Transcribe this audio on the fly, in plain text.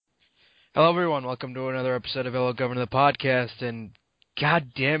Hello, everyone. Welcome to another episode of Hello Governor, the podcast. And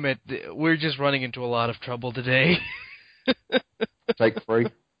God damn it, we're just running into a lot of trouble today. Take three.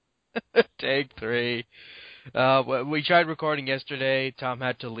 Take three. We tried recording yesterday. Tom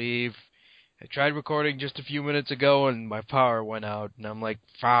had to leave. I tried recording just a few minutes ago, and my power went out. And I'm like,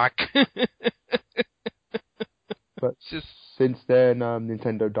 fuck. But Just since then,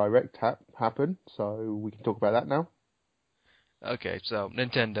 Nintendo Direct happened, so we can talk about that now. okay. So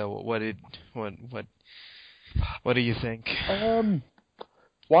Nintendo, what do you think?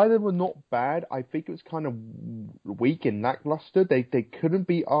 Why they were not bad, I think it was kind of weak and lackluster. They couldn't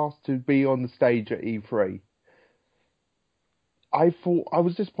be asked to be on the stage at E3. I thought I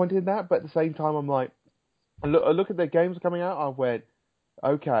was disappointed in that, but at the same time, I'm like, I look at their games coming out. I went,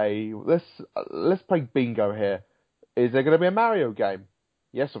 okay, let's play bingo here. Is there going to be a Mario game?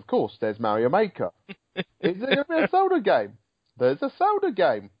 Yes, of course. There's Mario Maker. Is there going to be a Zelda game? There's a Zelda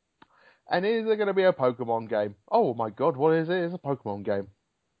game. And is there going to be a Pokemon game? Oh my god, what is it? It's a Pokemon game.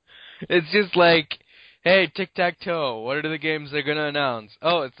 It's just like, hey, tic-tac-toe, what are the games they're gonna announce?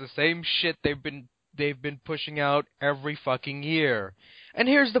 Oh, it's the same shit they've been pushing out every fucking year. And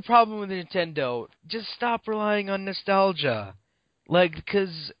here's the problem with Nintendo. Just stop relying on nostalgia.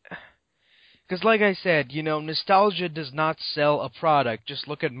 Cause like I said, nostalgia does not sell a product. Just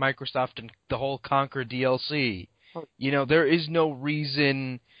look at Microsoft and the whole Conquer DLC. There is no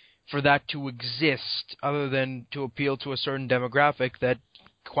reason for that to exist other than to appeal to a certain demographic that,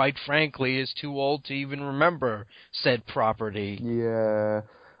 quite frankly, is too old to even remember said property. Yeah.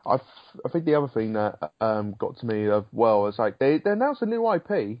 I think the other thing that got to me as well is like they announced a new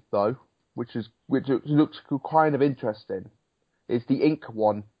IP though, which looks kind of interesting. It's the Ink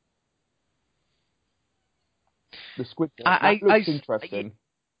one. The Squid one. That looks interesting.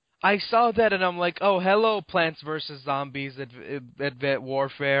 I saw that and I'm like, oh, hello, Plants vs. Zombies Advanced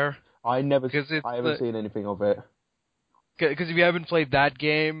Warfare. I haven't seen anything of it. Because if you haven't played that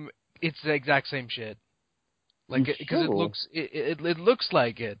game, it's the exact same shit. Because it looks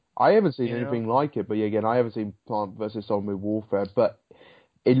like it. I haven't seen anything like it, but yeah, again, I haven't seen Plant vs. Zombie Warfare, but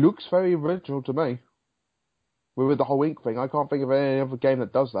it looks very original to me. With the whole ink thing, I can't think of any other game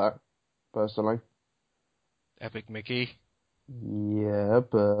that does that, personally. Epic Mickey. Yeah,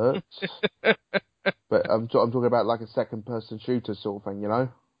 but but I'm talking about like a second-person shooter sort of thing, you know?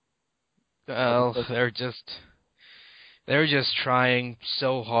 Well, they're just trying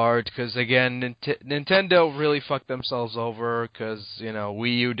so hard because again, Nintendo really fucked themselves over because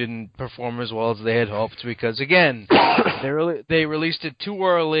Wii U didn't perform as well as they had hoped because again, they released it too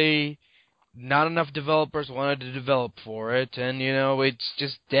early. Not enough developers wanted to develop for it, and it's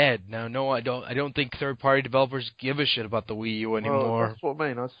just dead now. No, I don't think third-party developers give a shit about the Wii U anymore. Well, that's what I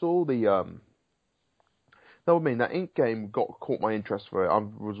mean. I saw that would mean that Ink game caught my interest for it. I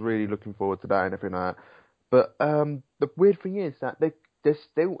was really looking forward to that and everything like that. But the weird thing is that they're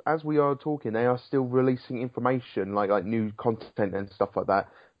still, as we are talking, they are still releasing information like new content and stuff like that.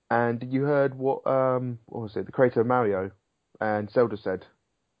 And you heard what was it? The creator of Mario and Zelda said.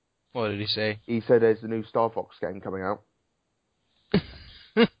 What did he say? He said there's a new Star Fox game coming out.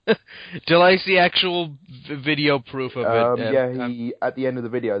 Till I see actual video proof of it. He at the end of the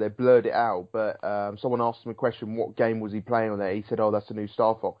video they blurred it out, but someone asked him a question: what game was he playing on there? He said, "Oh, that's a new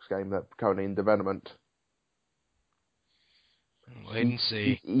Star Fox game that's currently in development." Wait and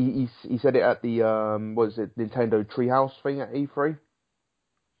see. He said it at the what is it, Nintendo Treehouse thing at E3.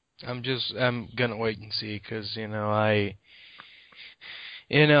 I'm gonna wait and see because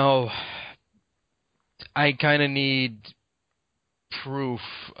I kind of need proof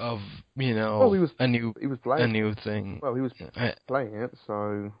of a new thing. Well, he was playing it,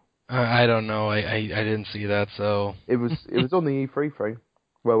 so I don't know. I didn't see that, so it was on the E3 thing.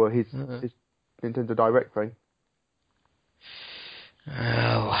 Well, his Nintendo Direct thing.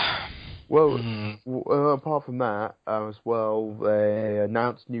 Well, apart from that, as well, they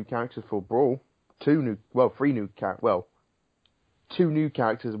announced new characters for Brawl. Two new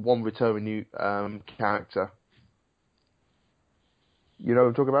characters, one returning new character. You know what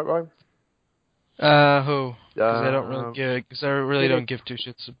I'm talking about, right? Who? Because I really don't give two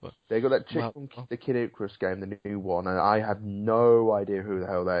shits about. They got that chick from the Kid Icarus game, the new one, and I have no idea who the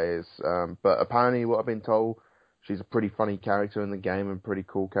hell that is. But apparently, what I've been told, she's a pretty funny character in the game and pretty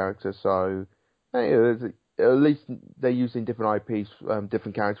cool character. So, hey, at least they're using different IPs,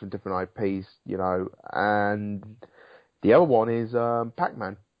 different characters from different IPs, And the other one is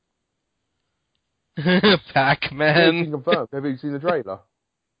Pac-Man. Pac-Man. Confirmed. Have you seen the trailer?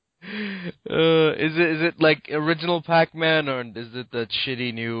 Is it like original Pac-Man or is it the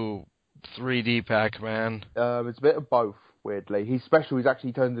shitty new 3D Pac-Man? It's a bit of both. weirdly. He's special. He's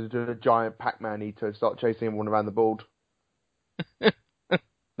actually turned into a giant Pac-Man eater to start chasing everyone around the board.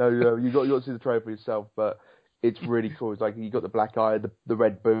 No, you got to see the trailer for yourself, but it's really cool. It's like you got the black eye, the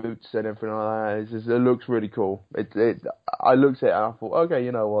red boots, and everything like that. It looks really cool. I looked at it and I thought, okay,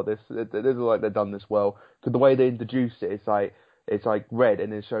 you know what, this looks like they've done this well. Because the way they introduced it, it's like red,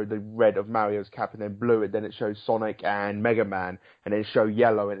 and it showed the red of Mario's cap, and then blue, and then it shows Sonic and Mega Man, and then it shows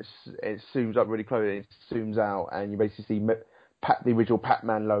yellow, and it zooms up really close, and it zooms out, and you basically see the original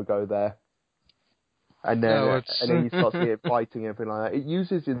Pac-Man logo there. And then you start seeing it fighting and everything like that. It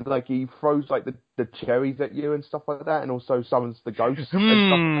uses he throws like the cherries at you and stuff like that, and also summons the ghosts and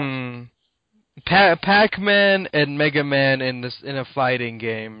stuff like that. Pac-Man and Mega Man in a fighting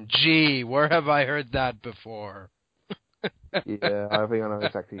game. Gee, where have I heard that before? Yeah, I think I know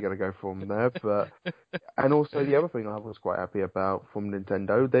exactly going to go from there. And also the other thing I was quite happy about from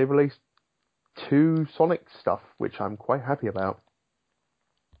Nintendo, they released 2 Sonic stuff, which I'm quite happy about.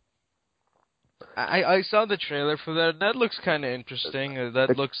 I saw the trailer for that. That looks kind of interesting.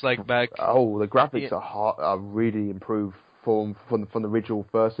 That looks like back. Oh, the graphics are really improved from the original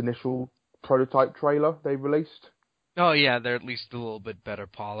first initial prototype trailer they released. Oh yeah, they're at least a little bit better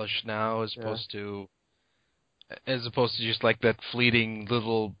polished now, as opposed to just like that fleeting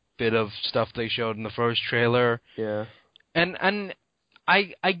little bit of stuff they showed in the first trailer. Yeah. And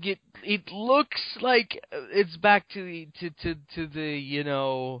I get, it looks like it's back to the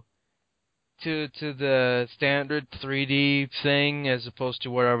to the standard 3D thing, as opposed to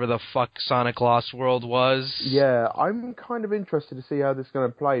wherever the fuck Sonic Lost World was. Yeah, I'm kind of interested to see how this is going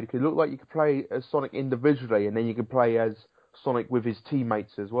to play, because it looked like you could play as Sonic individually, and then you could play as Sonic with his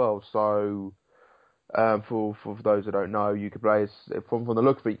teammates as well. So, for those that don't know, you could play as, from the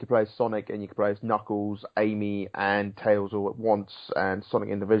look of it, you could play as Sonic, and you could play as Knuckles, Amy, and Tails all at once, and Sonic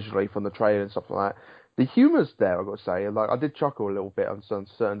individually from the trailer and stuff like that. The humour's there, I've got to say. Like, I did chuckle a little bit on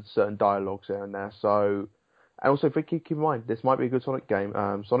certain dialogues here and there. So, and also, keep in mind, this might be a good Sonic game.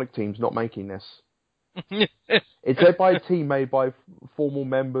 Sonic Team's not making this. It's led by a team made by former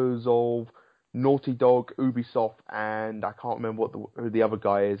members of Naughty Dog, Ubisoft, and I can't remember who the other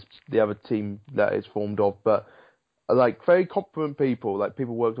guy is, the other team that is formed of, but like very competent people. Like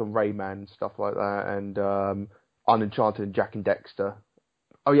people worked on Rayman and stuff like that, and Unenchanted and Jak and Daxter.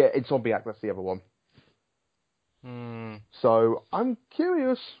 Oh yeah, Insomniac, that's the other one. So I'm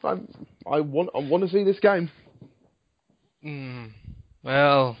curious. I want to see this game.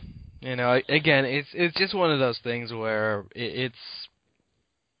 Well, again, it's just one of those things where it's,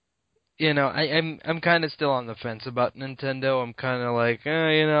 I'm kind of still on the fence about Nintendo. I'm kind of like,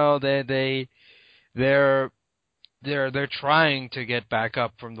 they're trying to get back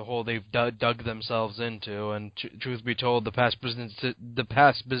up from the hole they've dug themselves into, and truth be told, the past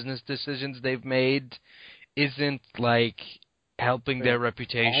business decisions they've made isn't like helping their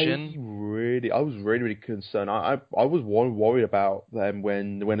reputation. I was really concerned. I was worried about them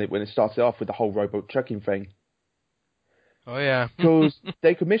when it started off with the whole robot checking thing. Oh yeah, because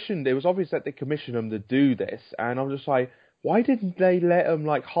it was obvious that they commissioned them to do this, and I'm just like, why didn't they let them?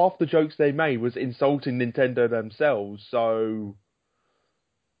 Like half the jokes they made was insulting Nintendo themselves. So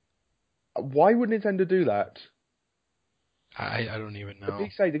why would Nintendo do that? I don't even know.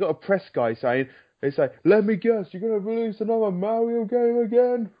 They got a press guy saying. They say, let me guess, you're going to release another Mario game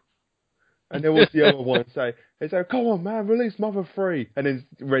again? And then what's the other one say? They say, come on, man, release Mother 3. And then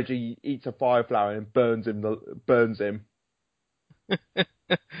Reggie eats a fire flower and burns him.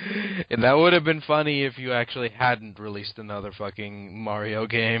 And that would have been funny if you actually hadn't released another fucking Mario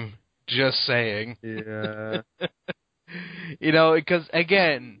game. Just saying. Yeah. Because,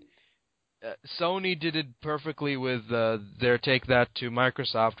 again, Sony did it perfectly with their Take That to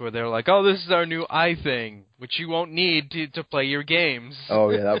Microsoft, where they're like, oh, this is our new thing, which you won't need to play your games. Oh,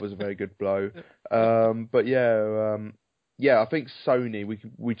 yeah, that was a very good blow. But I think Sony,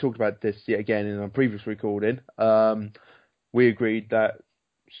 we talked about this yet again in our previous recording. We agreed that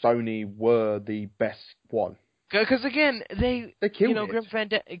Sony were the best one. Because again, they killed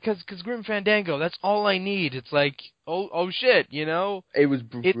it. Because Grim Fandango, that's all I need. It's like, oh shit, It was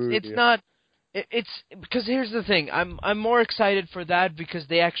brilliant. It's not. It's because here's the thing. I'm more excited for that because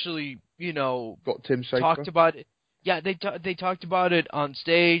they actually got Tim Schafer. Talked about it. Yeah, they talked about it on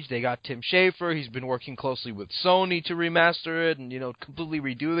stage. They got Tim Schafer. He's been working closely with Sony to remaster it and completely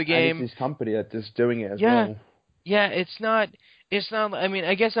redo the game. And it's his company that's doing it as well. Yeah, it's not. I mean,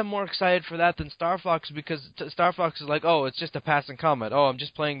 I guess I'm more excited for that than Star Fox because Star Fox is like, oh, it's just a passing comment. Oh, I'm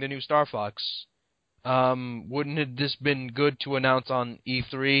just playing the new Star Fox. Wouldn't it this been good to announce on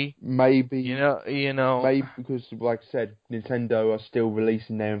E3? Maybe. Maybe because, like I said, Nintendo are still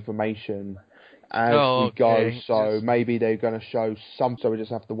releasing their information as Oh, we go. okay. So maybe they're going to show some. So we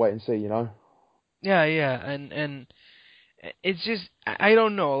just have to wait and see, you know. Yeah, yeah, and it's just I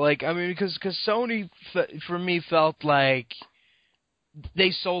don't know. Like I mean, because Sony for me felt like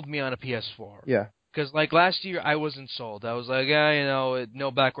they sold me on a PS4. Yeah. Because like last year I wasn't sold. I was like, yeah,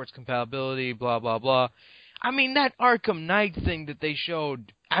 no backwards compatibility, blah blah blah. I mean that Arkham Knight thing that they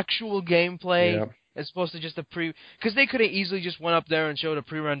showed actual gameplay Yeah. as opposed to just a because they could have easily just went up there and showed a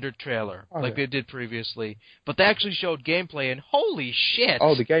pre-rendered trailer Oh, like yeah. they did previously, but they actually showed gameplay and holy shit!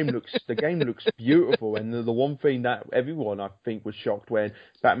 Oh, the game looks beautiful, and the one thing that everyone I think was shocked when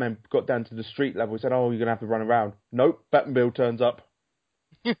Batman got down to the street level and said, "Oh, you're gonna have to run around." Nope, Batmobile turns up,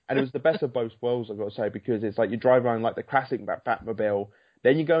 and it was the best of both worlds, I've got to say, because it's like you drive around like the classic Batmobile,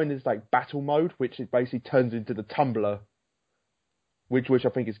 then you go into this like battle mode, which it basically turns into the Tumbler, which I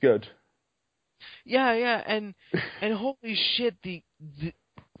think is good. Yeah, yeah, and holy shit, the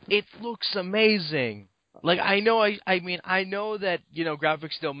it looks amazing. Like I mean I know that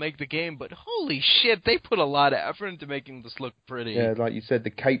graphics don't make the game, but holy shit, they put a lot of effort into making this look pretty. Yeah, like you said, the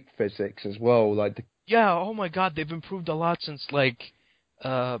cape physics as well, like Yeah, oh my god, they've improved a lot since like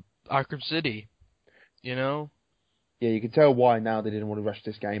uh Arkham City, you know? yeah, you can tell why now they didn't want to rush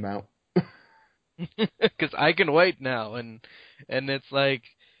this game out. Cuz I can wait now and it's like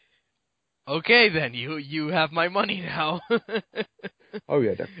okay then, you have my money now. Oh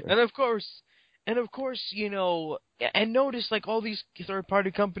yeah, definitely. And of course, and notice like all these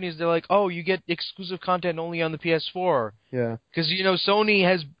third-party companies, they're like, oh, you get exclusive content only on the PS4, Yeah. because Sony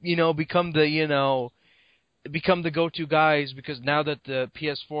has become the go-to guys because now that the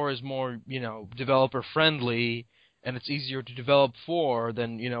PS4 is more developer friendly and it's easier to develop for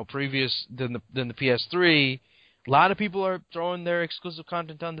than previous than the PS3. A lot of people are throwing their exclusive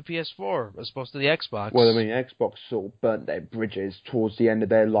content on the PS4 as opposed to the Xbox. Well, I mean, Xbox sort of burnt their bridges towards the end of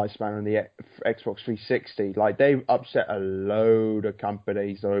their lifespan on the Xbox 360. Like, they've upset a load of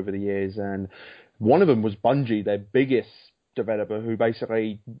companies over the years, and one of them was Bungie, their biggest developer, who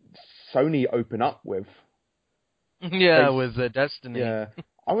basically Sony opened up with. Yeah, with Destiny. Yeah.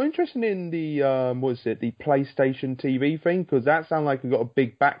 I'm interested in the, the PlayStation TV thing, because that sounds like you've got a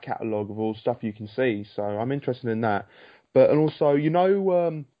big back catalogue of all stuff you can see, so I'm interested in that. But, and also,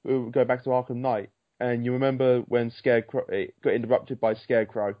 we'll go back to Arkham Knight, and you remember when Scarecrow, it got interrupted by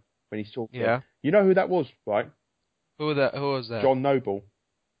Scarecrow when he's talking. Yeah. You know who that was, right? Who was that? John Noble.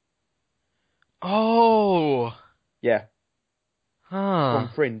 Oh. Yeah, Huh. from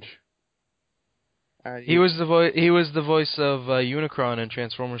Fringe. And He was the voice. He was the voice of Unicron in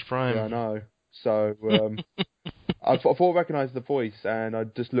Transformers yeah, Prime. I know. So, I thought I recognised the voice, and I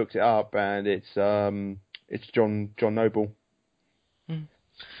just looked it up, and it's John Noble.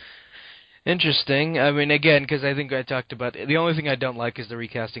 Interesting. I mean, again, because I think I talked about the only thing I don't like is the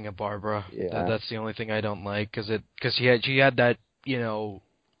recasting of Barbara. Yeah. That's the only thing I don't like because she had that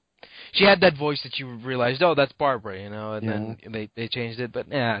she had that voice that you realized, oh, that's Barbara, and Yeah. then they changed it, but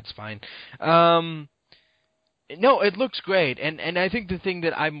yeah, it's fine. No, it looks great, and I think the thing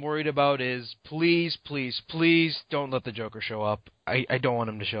that I'm worried about is please, please, please don't let the Joker show up. I don't want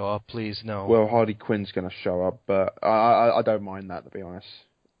him to show up, please, no. Well, Harley Quinn's gonna show up, but I don't mind that, to be honest.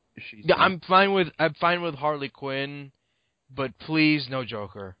 Yeah, I'm fine with Harley Quinn, but please no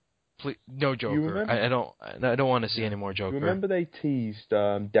Joker. Please, no Joker. I don't want to see any more Joker. You remember they teased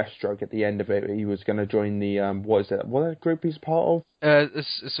Deathstroke at the end of it? He was going to join the what group he's part of?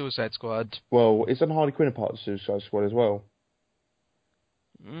 Suicide Squad. Well, isn't Harley Quinn a part of Suicide Squad as well?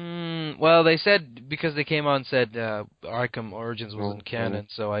 Well, they said because they came out and said Arkham Origins wasn't canon,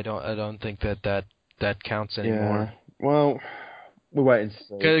 so I don't think that counts anymore. Yeah. Well, we're waiting.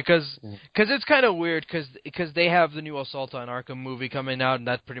 Because it's kind of weird because they have the new Assault on Arkham movie coming out, and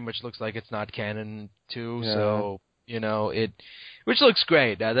that pretty much looks like it's not canon too. Yeah. So which looks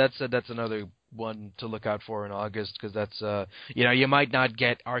great. That's another one to look out for in August because that's you might not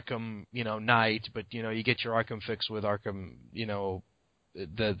get Arkham Knight, but you get your Arkham fix with Arkham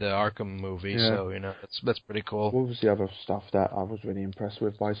the Arkham movie. Yeah. So that's pretty cool. What was the other stuff that I was really impressed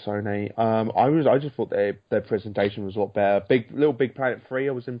with by Sony? I just thought their presentation was a lot better. Big Planet 3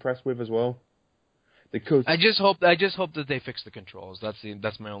 I was impressed with as well. Because I just hope that they fix the controls.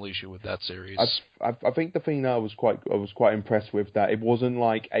 That's my only issue with that series. I think the thing that I was quite impressed with, that it wasn't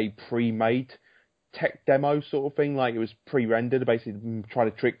like a pre-made tech demo sort of thing, like it was pre-rendered, basically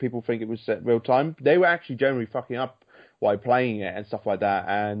trying to trick people think it was set real time. They were actually generally fucking up while playing it and stuff like that,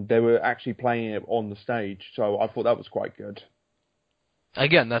 and they were actually playing it on the stage, so I thought that was quite good.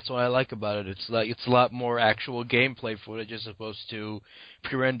 Again, that's what I like about it. It's a lot more actual gameplay footage as opposed to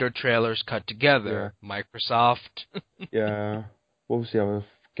pre-rendered trailers cut together. Yeah. Microsoft. Yeah. What was the other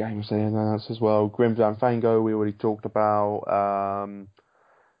games they announced as well. Grim Fandango we already talked about.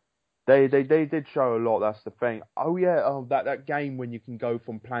 They did show a lot. That's the thing. Oh yeah, that game when you can go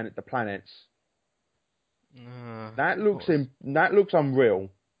from planet to planets. That looks unreal.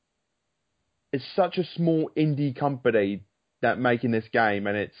 It's such a small indie company that making this game,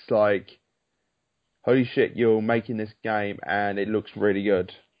 and it's like, holy shit, you're making this game, and it looks really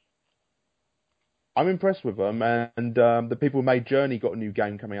good. I'm impressed with them, and the people who made Journey got a new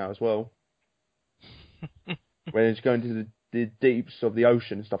game coming out as well. When it's going to the deeps of the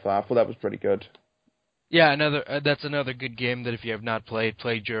ocean and stuff like that. I thought that was pretty good. Yeah, that's another good game that if you have not played,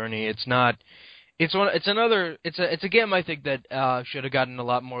 play Journey. It's a game I think that should have gotten a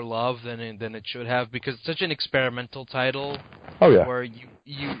lot more love than it should have, because it's such an experimental title. Oh yeah. Where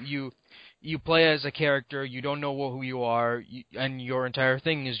you play as a character, you don't know who you are, and your entire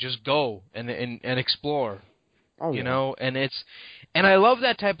thing is just go and explore. Oh, you know, and I love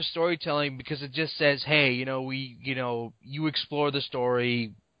that type of storytelling, because it just says, hey, you explore the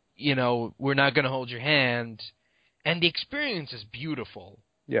story, we're not going to hold your hand, and the experience is beautiful.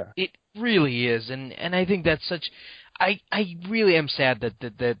 Yeah. It really is, and I think that's I really am sad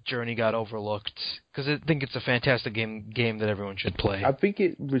that Journey got overlooked, because I think it's a fantastic game that everyone should play. I think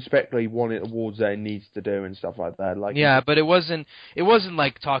it respectfully won it awards that it needs to do and stuff like that. Like, yeah, but it wasn't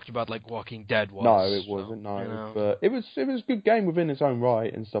like talked about like Walking Dead was. No, it wasn't. No, but it was a good game within its own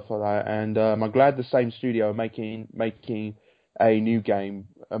right and stuff like that. And I'm glad the same studio are making a new game,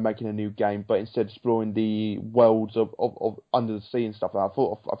 but instead exploring the worlds of under the sea and stuff like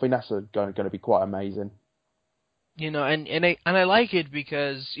that. I think that's going to be quite amazing. And I like it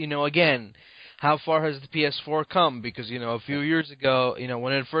because, again, how far has the PS4 come? Because, a few years ago,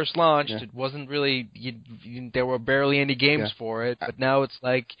 when it first launched, it wasn't really, there were barely any games for it, but now it's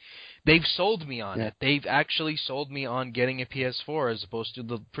like, they've sold me on it. They've actually sold me on getting a PS4 as opposed to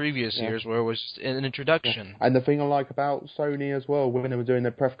the previous years where it was an introduction. And the thing I like about Sony as well, when they were doing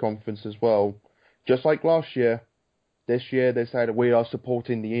their press conference as well, just like last year, this year they said, we are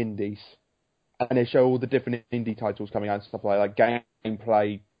supporting the indies. And they show all the different indie titles coming out and stuff like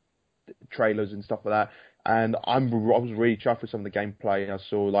gameplay trailers and stuff like that. And I was really chuffed with some of the gameplay. I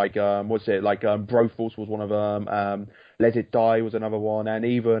saw Broforce was one of them. Let It Die was another one, and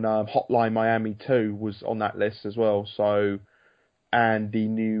even Hotline Miami 2 was on that list as well. So, and the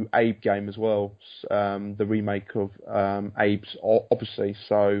new Abe game as well, the remake of Abe's Odyssey.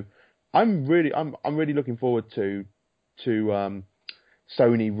 So, I'm really looking forward to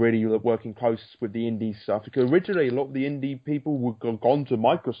Sony really working close with the indie stuff, because originally a lot of the indie people were gone to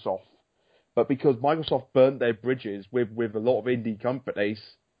Microsoft, but because Microsoft burnt their bridges with a lot of indie companies,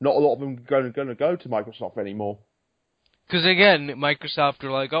 not a lot of them are going to go to Microsoft anymore. Because again, Microsoft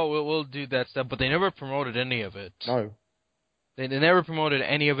were like, oh, we'll do that stuff, but they never promoted any of it. No. They never promoted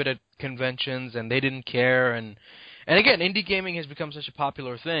any of it at conventions, and they didn't care, and again, indie gaming has become such a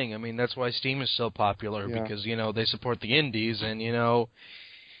popular thing. I mean, that's why Steam is so popular, because, they support the indies, and,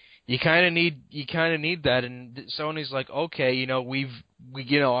 you kind of need that. And Sony's like, okay,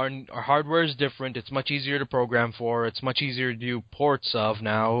 our hardware is different. It's much easier to program for. It's much easier to do ports of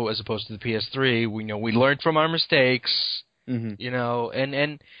now as opposed to the PS3. We learned from our mistakes, and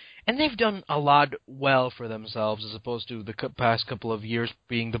they've done a lot well for themselves as opposed to the past couple of years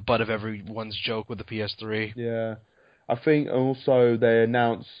being the butt of everyone's joke with the PS3. Yeah. I think also they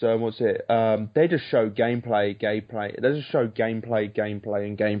announced, they just show gameplay. They just show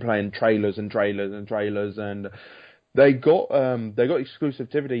gameplay, and trailers, and they got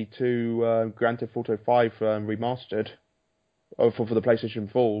exclusivity to Grand Theft Auto 5 remastered for the PlayStation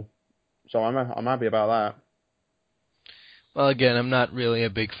 4. So I'm happy about that. Well, again, I'm not really a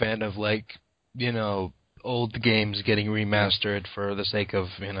big fan of old games getting remastered for the sake of,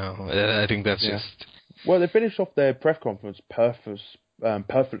 I think that's just... Well, they finished off their press conference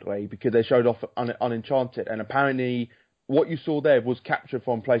perfectly, because they showed off Uncharted, and apparently what you saw there was captured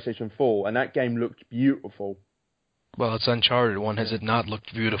from PlayStation 4, and that game looked beautiful. Well, it's Uncharted. Has it not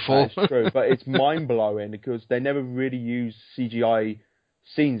looked beautiful? That's true, but it's mind-blowing, because they never really used CGI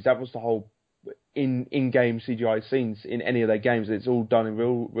scenes. That was the whole in-game CGI scenes in any of their games. It's all done in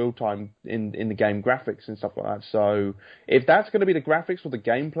real time in the game graphics and stuff like that. So if that's going to be the graphics for the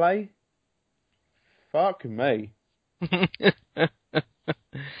gameplay, fuck me.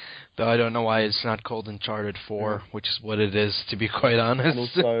 Though I don't know why it's not called Uncharted 4, which is what it is, to be quite honest.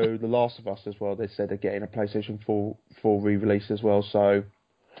 And also The Last of Us as well. They said they're getting a PlayStation 4 re-release as well. So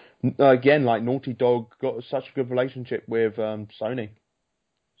again, like Naughty Dog got such a good relationship with Sony.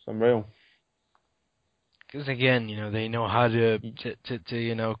 It's unreal. Because again, they know how to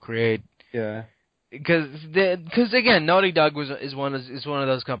create. Yeah. because again, Naughty Dog is one of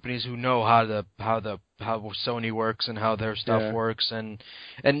those companies who know how Sony works and how their stuff works, and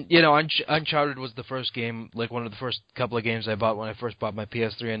Uncharted was the first game, like one of the first couple of games I bought when I first bought my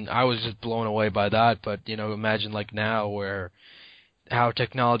PS3, and I was just blown away by that. But imagine like now where how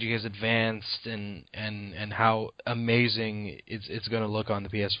technology has advanced and how amazing it's going to look on the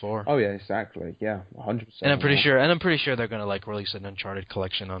PS4. Oh yeah, exactly. Yeah, 100%. And I'm pretty sure they're going to like release an Uncharted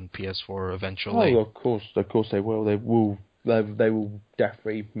collection on PS4 eventually. Oh, of course they will. They will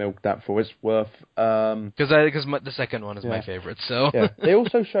definitely milk that for its worth. Because the second one is my favorite. So yeah, they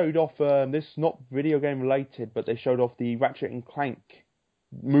also showed off. This is not video game related, but they showed off the Ratchet and Clank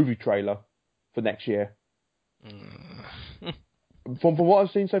movie trailer for next year. From what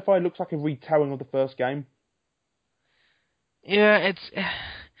I've seen so far, it looks like a retelling of the first game. Yeah,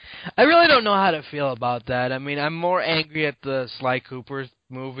 I really don't know how to feel about that. I mean, I'm more angry at the Sly Cooper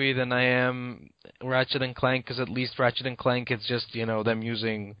movie than I am Ratchet and Clank, because at least Ratchet and Clank, it's just, them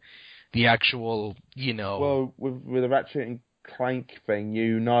using the actual, Well, with the Ratchet and Clank thing,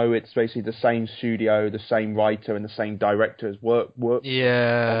 it's basically the same studio, the same writer, and the same directors work on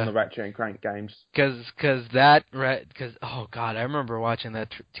the Ratchet and Clank games. Because oh god, I remember watching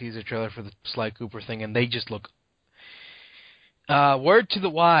that teaser trailer for the Sly Cooper thing, and they just look. Word to the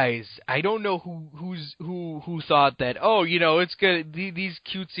wise, I don't know who thought that. Oh, it's good. These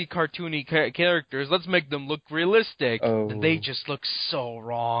cutesy, cartoony characters. Let's make them look realistic. Oh. And they just look so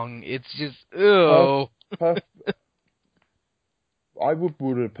wrong. It's just ew. I would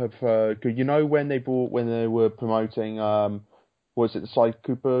have preferred, because when they were promoting, was it the Sly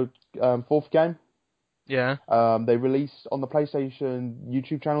Cooper fourth game? Yeah. They released on the PlayStation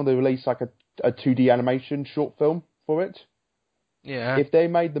YouTube channel. They released like a 2D animation short film for it. Yeah. If they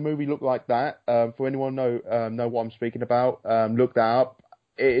made the movie look like that, for anyone know what I'm speaking about, look that up.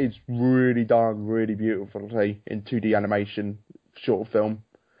 It is really done, really beautifully in 2D animation short film.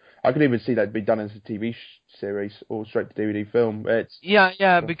 I could even see that be done as a TV series or straight to DVD film.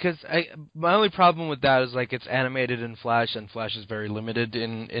 Because my only problem with that is like it's animated in Flash, and Flash is very limited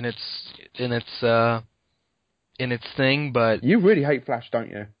in its thing. But you really hate Flash, don't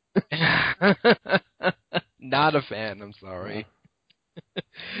you? Not a fan. I'm sorry.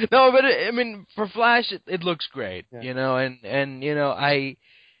 No, but I mean, for Flash, it looks great, and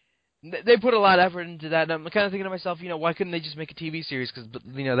they put a lot of effort into that, and I'm kind of thinking to myself, why couldn't they just make a TV series? Because,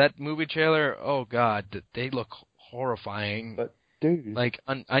 that movie trailer, oh god, they look horrifying. But dude, like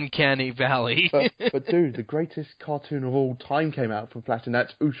Uncanny Valley. but dude, the greatest cartoon of all time came out from Flash, and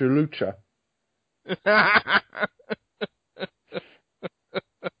that's Usha Lucha.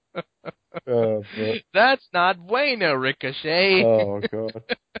 That's not bueno, Ricochet. Oh god,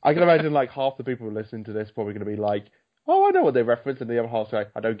 I can imagine like half the people listening to this probably going to be like, "Oh, I know what they reference," and the other half say,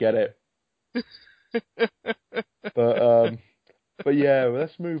 "I don't get it." But yeah,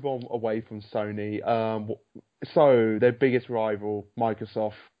 let's move on away from Sony. So their biggest rival,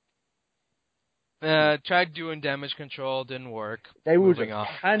 Microsoft. Tried doing damage control, didn't work. They were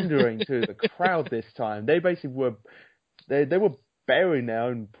pandering to the crowd this time. They basically were, they were burying their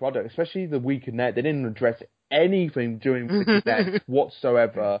own product, especially the Wii Connect. They didn't address anything during the Connect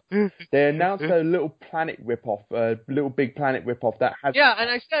whatsoever. They announced a Little Planet ripoff, a Little Big Planet ripoff that has. Yeah,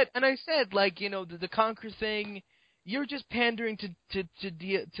 and I said, like, the Conquer thing, you're just pandering to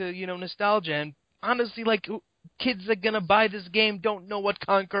nostalgia, and honestly, like, kids that are gonna buy this game don't know what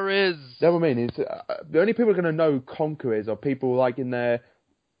Conquer is. That's what I mean. It's the only people are gonna know Conquer is are people like in their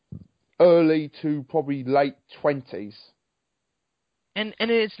early to probably late 20s. And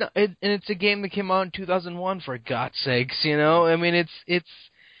it's not, and it's a game that came out in 2001, for God's sakes, I mean, it's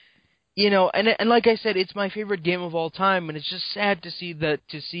and like I said, it's my favorite game of all time, and it's just sad to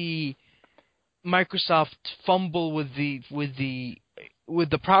see Microsoft fumble with the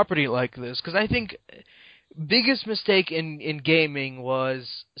property like this, because I think biggest mistake in gaming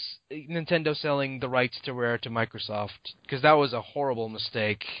was Nintendo selling the rights to Rare to Microsoft, because that was a horrible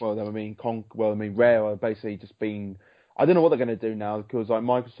mistake. Well, I mean, Rare are basically just being. I don't know what they're going to do now, because like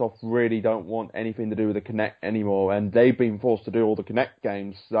Microsoft really don't want anything to do with the Kinect anymore, and they've been forced to do all the Kinect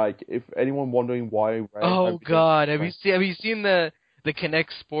games. Like, if anyone wondering why, Rare, oh god, have you seen the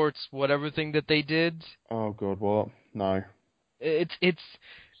Kinect Sports whatever thing that they did? Oh god, what? No. It's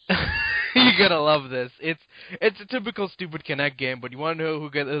you're gonna love this. It's a typical stupid Kinect game, but you want to know who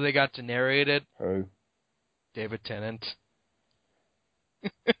they got to narrate it? Who? David Tennant.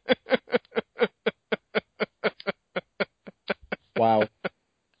 Wow.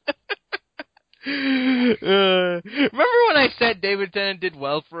 Remember when I said David Tennant did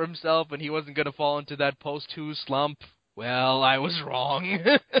well for himself and he wasn't going to fall into that post-2 slump? Well, I was wrong.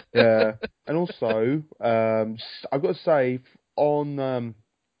 Yeah, and also, I've got to say on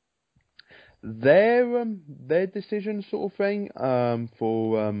their decision sort of thing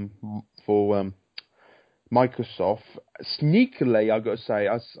for Microsoft. Sneakily, I've got to say,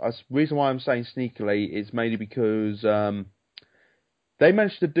 reason why I'm saying sneakily is mainly because they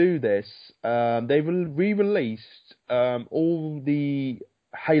managed to do this. They re-released all the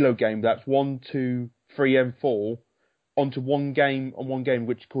Halo game, that's 1, 2, 3, and 4, onto one game,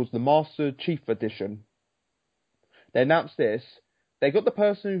 which is called the Master Chief Edition. They announced this. They got the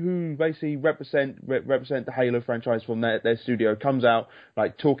person who basically represent the Halo franchise from their studio, comes out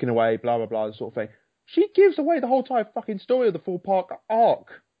like talking away, blah blah blah, sort of thing. She gives away the whole entire fucking story of the full park arc.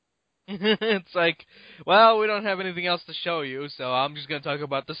 It's like, well, we don't have anything else to show you, so I'm just gonna talk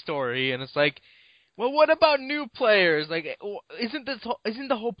about the story. And it's like, well, what about new players? Like, isn't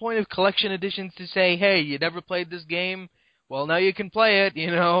the whole point of collection editions to say, hey, you never played this game? Well, now you can play it,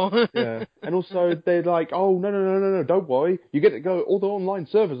 you know? Yeah, and also they're like, oh no, don't worry, you get to go. All the online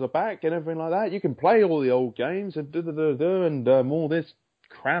servers are back and everything like that. You can play all the old games and and all this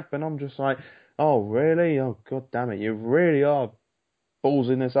crap. And I'm just like, oh really? Oh god damn it, you really are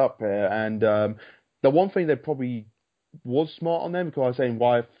ballsing this up here. And the one thing that probably was smart on them, because I was saying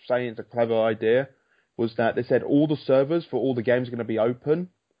why I'm saying it's a clever idea, was that they said all the servers for all the games are going to be open.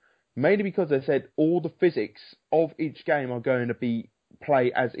 Mainly because they said all the physics of each game are going to be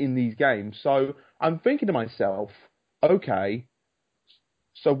play as in these games. So I'm thinking to myself, okay,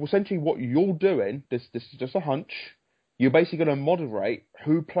 so essentially what you're doing, this is just a hunch, you're basically going to moderate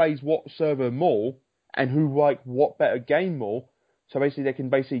who plays what server more and who like what better game more. So basically they can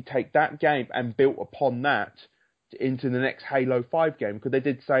basically take that game and build upon that into the next Halo 5 game. Because they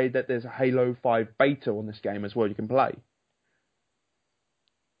did say that there's a Halo 5 beta on this game as well you can play.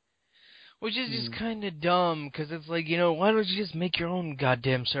 Which is just kind of dumb, because it's like, why don't you just make your own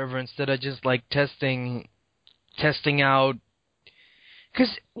goddamn server instead of just, like, testing out.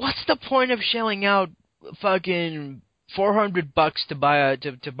 Because what's the point of shelling out fucking $400 to buy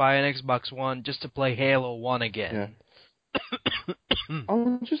to buy an Xbox One just to play Halo 1 again?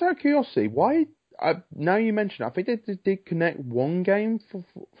 Yeah. Just out of curiosity, why? Now you mention it, I think they did Connect one game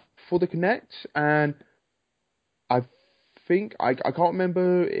for the Connect, and I think I can't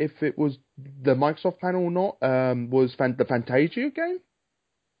remember if it was the Microsoft panel or not. Was the Fantasia game?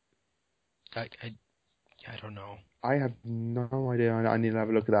 I don't know. I have no idea. I need to have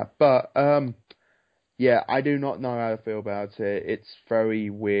a look at that. But yeah, I do not know how to feel about it. It's very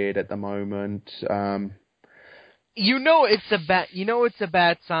weird at the moment. It's a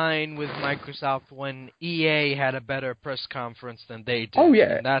bad sign with Microsoft when EA had a better press conference than they did. Oh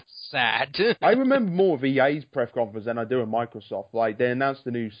yeah, and that's sad. I remember more of EA's press conference than I do of Microsoft. Like they announced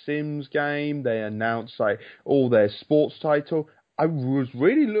the new Sims game, they announced like all their sports title. I was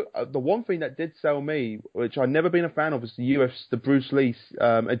really the one thing that did sell me, which I've never been a fan of, is the Bruce Lee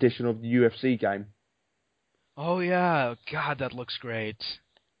edition of the UFC game. Oh yeah, God, that looks great.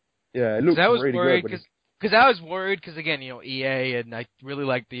 Yeah, it looks really good. Because I was worried, because again, EA, and I really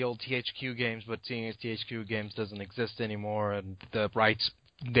like the old THQ games, but seeing as THQ games doesn't exist anymore, and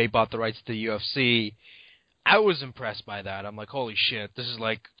they bought the rights to the UFC, I was impressed by that. I'm like, holy shit, this is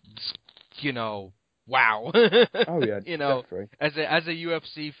like, wow. Oh yeah, definitely. As a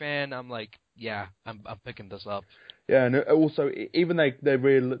UFC fan, I'm like, yeah, I'm picking this up. Yeah, and also even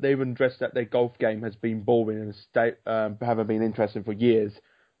they've addressed that their golf game has been boring and haven't been interesting for years.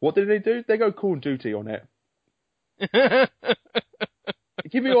 What did they do? They go Call of Duty on it.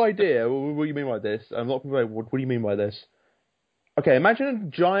 Give you an idea. What do you mean by this? A lot of people are like, what do you mean by this? Okay, imagine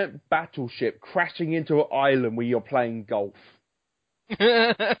a giant battleship crashing into an island where you're playing golf.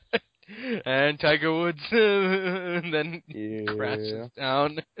 And Tiger Woods then crashes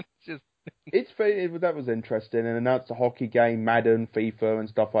down. That was interesting, and announced a hockey game, Madden, FIFA, and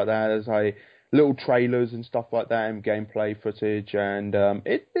stuff like that. There's like little trailers and stuff like that, and gameplay footage, and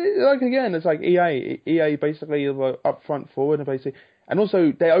it's like EA basically up front forward, and basically, and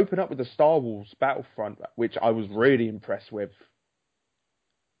also they open up with the Star Wars Battlefront, which I was really impressed with.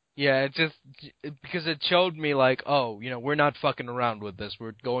 Yeah, because it showed me like, oh, we're not fucking around with this.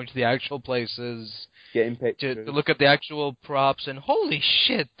 We're going to the actual places, getting pictures, to look at the actual props, and holy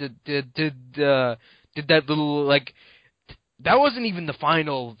shit, did that little like that wasn't even the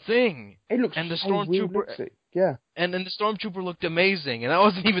final thing. It looks and the so realistic. Yeah. And then the Stormtrooper looked amazing, and that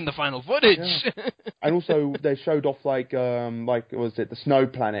wasn't even the final footage. Yeah. And also they showed off like was it the snow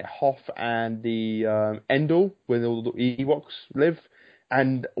planet Hoth and the Endor where all the Ewoks live.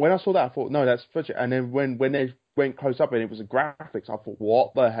 And when I saw that, I thought, no, that's footage. And then when they went close up and it was the graphics, I thought,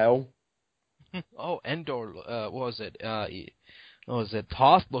 what the hell? Oh, Endor, what was it? What was it?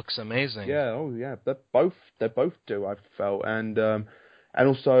 Hoth looks amazing. Yeah, oh yeah, they both do. I felt, and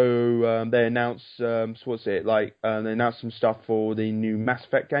also they announced so what's it like? They announced some stuff for the new Mass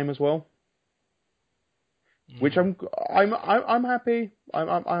Effect game as well, which I'm happy.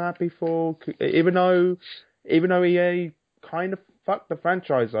 I'm happy for, even though EA kind of fucked the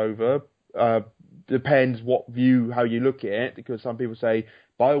franchise over. Depends how you look at it, because some people say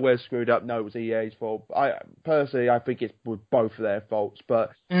BioWare screwed up. No, it was EA's fault. I personally, I think it was both of their faults.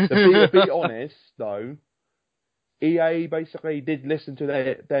 But to be honest, though, EA basically did listen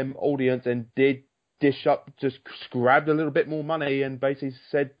to them audience and did dish up, just grabbed a little bit more money and basically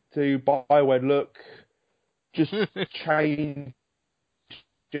said to BioWare, look, just change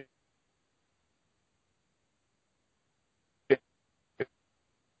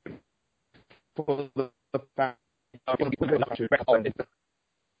for the fact.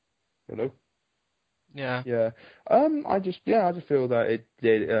 Hello. Yeah. Yeah. I just feel that it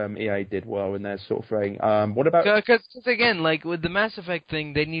did. EA did well in their sort of thing. What about? Because again, like with the Mass Effect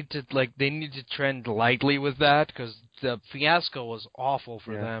thing, they need to trend lightly with that, because the fiasco was awful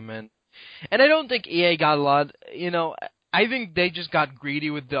for them, and I don't think EA got a lot. I think they just got greedy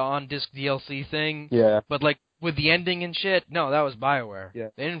with the on-disc DLC thing. Yeah. But like with the ending and shit, no, that was BioWare. Yeah.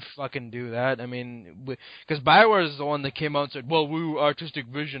 They didn't fucking do that. I mean, because BioWare is the one that came out and said, "Well, we were artistic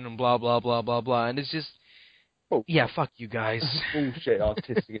vision and blah blah blah blah blah," and it's just. Oh, yeah, fuck you guys. Bullshit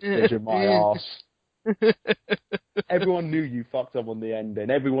artistic vision, my ass. Everyone knew you fucked up on the ending.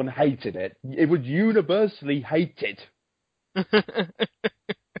 Everyone hated it. It was universally hated.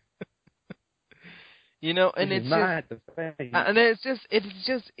 And it's mad, because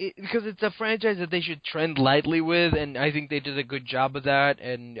it's a franchise that they should trend lightly with, and I think they did a good job of that.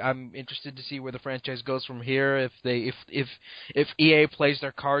 And I'm interested to see where the franchise goes from here. If EA plays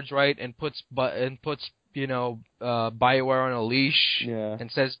their cards right and puts BioWare on a leash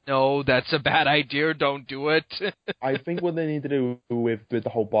and says no, that's a bad idea, don't do it. I think what they need to do with the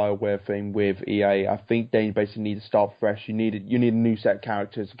whole BioWare thing with EA, I think they basically need to start fresh. You need a new set of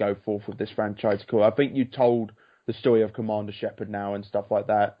characters to go forth with this franchise. Cool. I think you told the story of Commander Shepard now and stuff like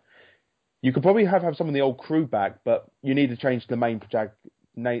that. You could probably have some of the old crew back, but you need to change the main protagonist.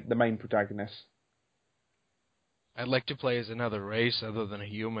 I'd like to play as another race other than a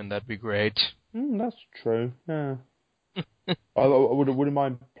human. That'd be great. That's true. Yeah. I wouldn't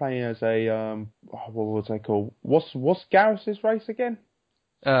mind playing as a what was they called? What's Garrus's race again?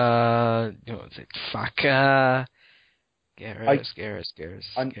 What's it? Fuck. Garrus.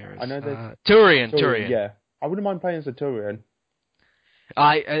 I know there's Turian. Yeah, I wouldn't mind playing as a Turian.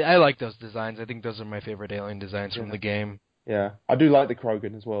 I like those designs. I think those are my favorite alien designs from the game. Yeah, I do like the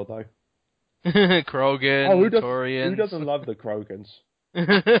Krogan as well, though. Krogan, Turians. Who doesn't love the Krogans?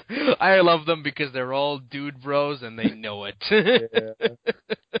 I love them because they're all dude bros and they know it. Yeah.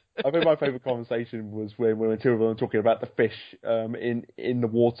 I think my favourite conversation was when two of them were talking about the fish in the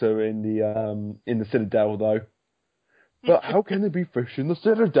water in the Citadel, though. But how can there be fish in the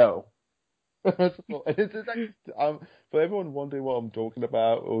Citadel? For everyone wondering what I'm talking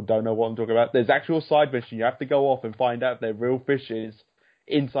about or don't know what I'm talking about, there's actual side mission. You have to go off and find out if they're real fishes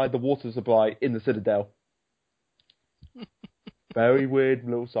inside the water supply in the Citadel. Very weird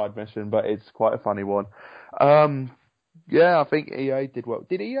little side mission, but it's quite a funny one. Yeah, I think EA did well.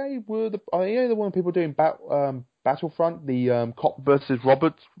 Are EA the one people doing Battlefront, the cop versus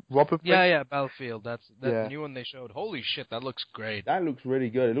Robert thing? Yeah, Battlefield. That's the new one they showed. Holy shit, that looks great. That looks really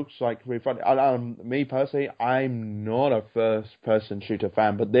good. It looks like really fun. Me personally, I'm not a first-person shooter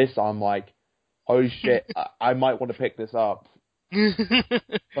fan, but this I'm like, holy shit, I might want to pick this up. Because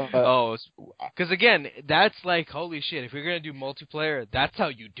again, that's like, holy shit, if you're going to do multiplayer, that's how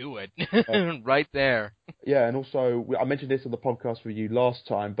you do it. Right there. Yeah, and also, I mentioned this on the podcast with you last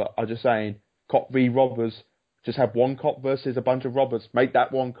time, but I'm just saying, cop v robbers, just have one cop versus a bunch of robbers. Make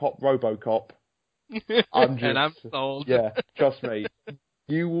that one cop RoboCop. And I'm sold. Yeah, trust me.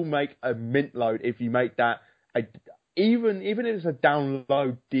 You will make a mint load if you make that even if it's a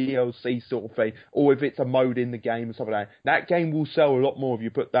download DLC sort of thing, or if it's a mode in the game or something like that. That game will sell a lot more if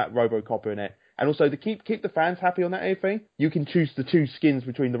you put that RoboCop in it. And also, to keep the fans happy on that thing, you can choose the two skins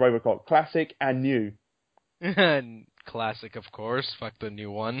between the RoboCop, classic and new. Classic, of course. Fuck the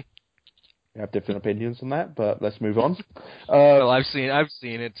new one. We have different opinions on that, but let's move on. Well, I've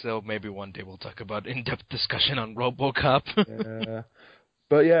seen it, so maybe one day we'll talk about in-depth discussion on RoboCop. Yeah.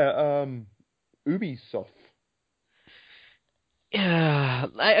 But yeah, Ubisoft. Yeah,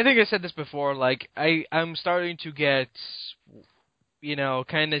 I think I said this before. Like, I'm starting to get,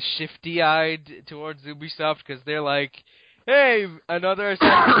 kind of shifty-eyed towards Ubisoft, because they're like, Hey, another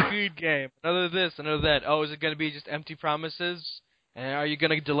Assassin's Creed game. Another this, another that. Oh, is it going to be just empty promises? And are you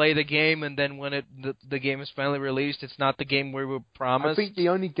going to delay the game, and then when the game is finally released, it's not the game we were promised? I think the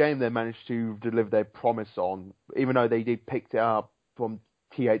only game they managed to deliver their promise on, even though they did pick it up from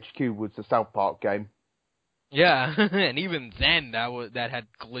THQ, was the South Park game. Yeah, and even then, that had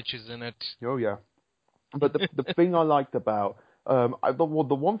glitches in it. Oh yeah. But the thing I liked about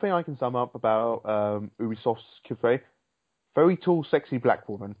the one thing I can sum up about Ubisoft's Cafe, very tall, sexy black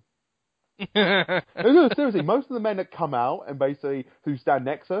woman. No, seriously, most of the men that come out and basically who stand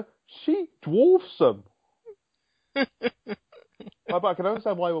next to her, she dwarfs them. But I can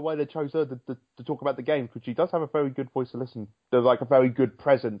understand why they chose her to talk about the game, because she does have a very good voice to listen. There's like a very good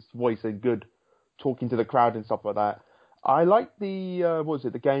presence, voice, and good talking to the crowd and stuff like that. I like the what was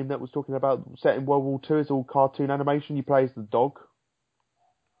it? The game that was talking about set in World War II. It's all cartoon animation. You play as the dog.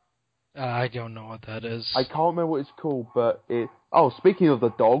 I don't know what that is. I can't remember what it's called, but it. Oh, speaking of the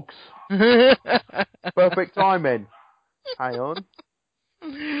dogs, perfect timing. Hang on.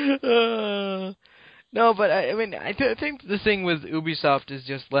 No, but I mean, I think the thing with Ubisoft is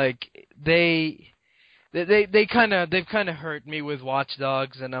just like they've kind of hurt me with Watch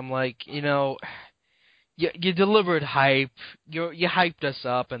Dogs, and I'm like, you delivered hype, you hyped us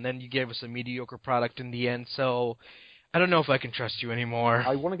up, and then you gave us a mediocre product in the end. So I don't know if I can trust you anymore.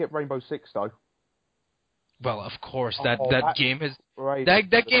 I want to get Rainbow Six though. Well, of course, that game has right.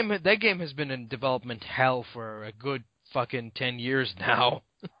 that game has been in development hell for a good fucking 10 years now.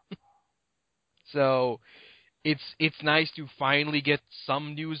 So it's nice to finally get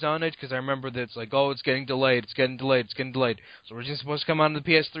some news on it, because I remember that it's like, oh, it's getting delayed. So we're just supposed to come on the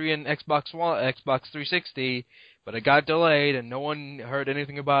PS3 and Xbox 360, but it got delayed, and no one heard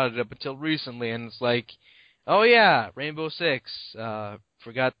anything about it up until recently, and it's like, oh yeah, Rainbow Six.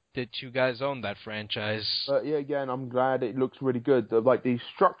 Forgot that you guys own that franchise. But yeah, again, I'm glad it looks really good. Like the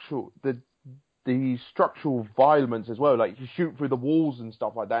structural violence as well. Like you shoot through the walls and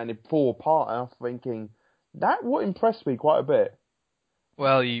stuff like that, and it fall apart. And I'm thinking that would impress me quite a bit.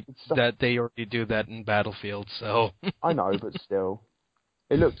 Well, that they already do that in Battlefield, so I know, but still,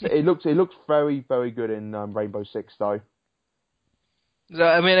 it looks very, very good in Rainbow Six though. So,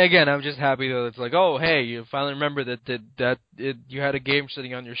 I mean, again, I'm just happy that it's like, oh, hey, you finally remember that you had a game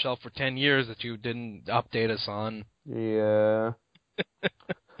sitting on your shelf for 10 years that you didn't update us on. Yeah.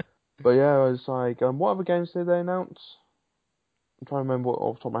 But yeah, I was like, what other games did they announce? I'm trying to remember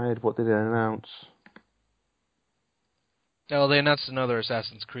off the top of my head, what did they announce? Oh, they announced another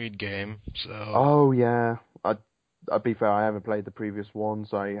Assassin's Creed game, so... Oh, yeah. I'll be fair, I haven't played the previous ones.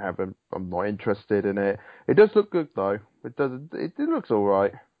 I'm not interested in it. It does look good, though. It looks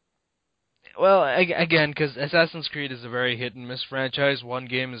alright. Well, again, because Assassin's Creed is a very hit-and-miss franchise. One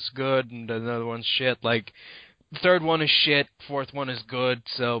game is good, and another one's shit. Like, the third one is shit, fourth one is good,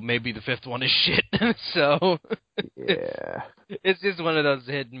 so maybe the fifth one is shit. So... Yeah. It's just one of those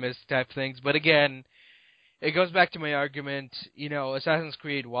hit-and-miss type things. But again... It goes back to my argument, Assassin's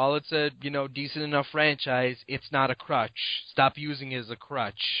Creed, while it's a, decent enough franchise, it's not a crutch. Stop using it as a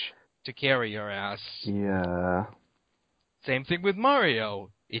crutch to carry your ass. Yeah. Same thing with Mario.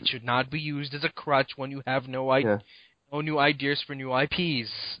 It should not be used as a crutch when you have no new ideas for new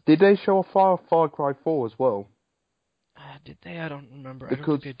IPs. Did they show a Far Cry 4 as well? Did they? I don't remember. Because I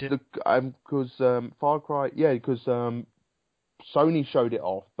don't think they did. because Far Cry, yeah, because Sony showed it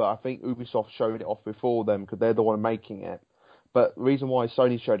off, but I think Ubisoft showed it off before them because they're the one making it. But the reason why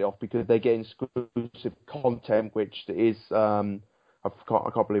Sony showed it off because they're getting exclusive content, which is I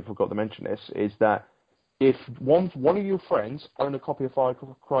can't believe I forgot to mention this, is that if one of your friends own a copy of Far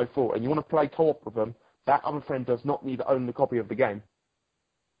Cry 4 and you want to play co-op with them, that other friend does not need to own the copy of the game.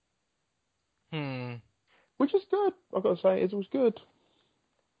 Which is good. I've got to say, it was good.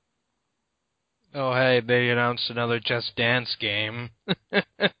 Oh, hey, they announced another Just Dance game.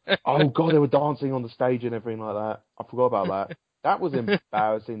 Oh, God, they were dancing on the stage and everything like that. I forgot about that. That was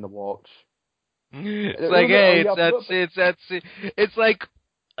embarrassing to watch. It's like, hey, it's like,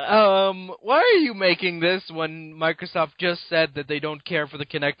 why are you making this when Microsoft just said that they don't care for the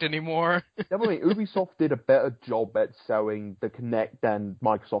Kinect anymore? Definitely, Ubisoft did a better job at selling the Kinect than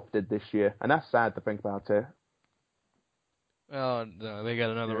Microsoft did this year, and that's sad to think about it. Oh, no, they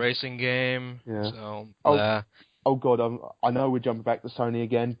got another racing game. Yeah. So, oh God, I know we're jumping back to Sony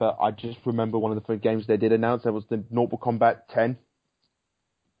again, but I just remember one of the first games they did announce. That was the Mortal Kombat 10.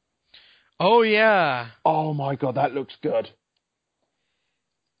 Oh yeah. Oh my God, that looks good.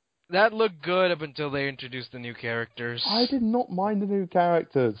 that looked good up until they introduced the new characters. I did not mind the new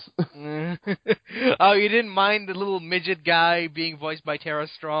characters. Oh, you didn't mind the little midget guy being voiced by Tara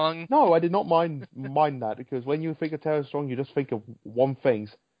Strong? No, I did not mind that, because when you think of Tara Strong, you just think of one thing: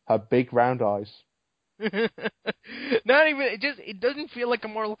 her big round eyes. Not even, it doesn't feel like a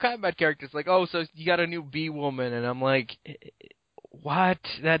Mortal Kombat character. It's like, oh, so you got a new bee-woman, and I'm like, what?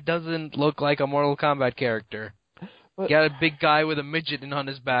 That doesn't look like a Mortal Kombat character. But, Got a big guy with a midget on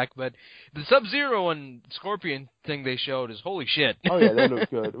his back, but the Sub-Zero and Scorpion thing they showed is holy shit. oh yeah, they look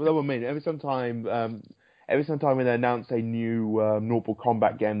good. Well, I mean, every sometime when they announce a new Mortal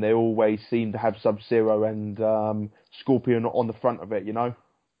Kombat game, they always seem to have Sub-Zero and Scorpion on the front of it, you know?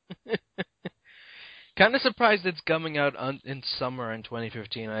 Kind of surprised it's coming out in summer in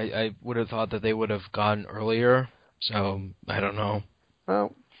 2015. I would have thought that they would have gone earlier, so I don't know.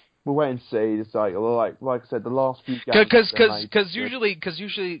 Well, we'll wait and see. It's like I said, the last few games. Because usually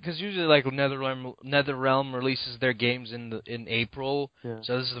like NetherRealm releases their games in April,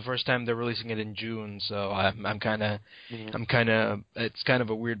 so this is the first time they're releasing it in June. So I'm kind of it's kind of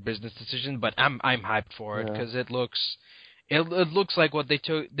a weird business decision, but I'm hyped for it because it looks like what they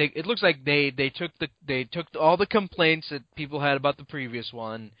took. It looks like they took all the complaints that people had about the previous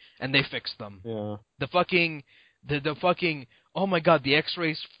one and they fixed them. Yeah. The fucking oh my god, the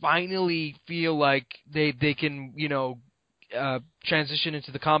X-rays finally feel like they can, transition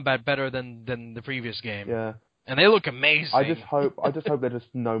into the combat better than the previous game. Yeah. And they look amazing. I just hope they're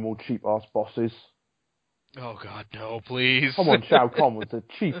just no more cheap ass bosses. Oh god, no, please. Come on, Shao Kahn was the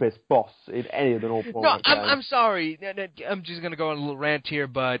cheapest boss in any of the Mortal Kombat games. I'm sorry. I'm just gonna go on a little rant here,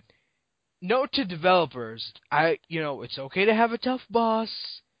 but note to developers, it's okay to have a tough boss,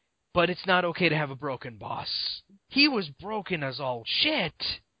 but it's not okay to have a broken boss. He was broken as all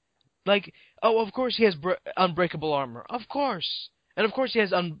shit. Like, of course he has unbreakable armor. Of course. And of course he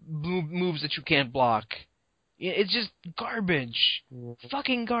has moves that you can't block. It's just garbage.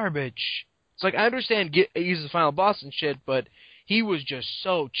 Fucking garbage. It's like, I understand he's the final boss and shit, but he was just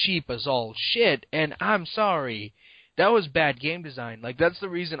so cheap as all shit, and I'm sorry. That was bad game design. Like, that's the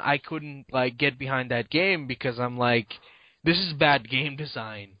reason I couldn't, get behind that game, because I'm like, this is bad game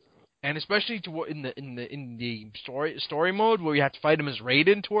design. And especially in the story mode where you have to fight him as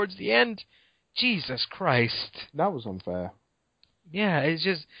Raiden towards the end, Jesus Christ. That was unfair. Yeah, it's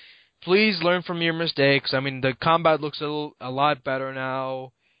just, please learn from your mistakes. I mean, the combat looks a lot better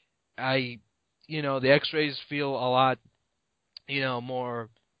now. The X-rays feel a lot, more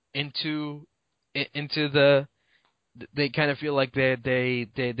into the. They kind of feel like they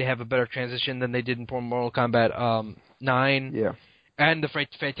have a better transition than they did in Mortal Kombat 9. Yeah. And the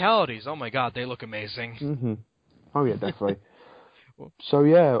fatalities, oh my god, they look amazing. Mm-hmm. Oh yeah, definitely. So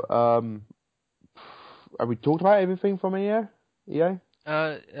yeah, have we talked about everything from EA?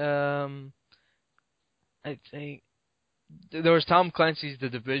 I'd say there was Tom Clancy's The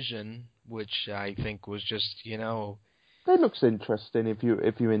Division, which I think was just, It looks interesting if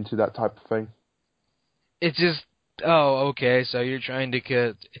you're into that type of thing. It's just, oh, okay, so you're trying to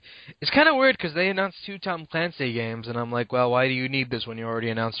get... It's kind of weird, because they announced 2 Tom Clancy games, and I'm like, well, why do you need this when you already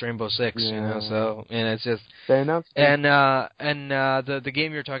announced Rainbow Six, so, and it's just... They announced... the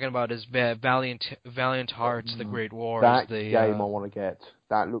game you're talking about is Valiant Hearts, The Great Wars. That game I want to get.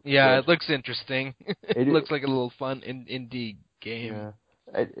 That looks good. It looks interesting. It looks like a little fun indie game. Yeah.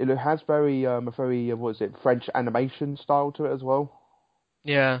 It has very French animation style to it as well.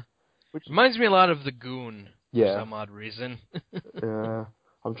 Yeah. Which reminds me a lot of The Goon. Yeah. For some odd reason. Yeah.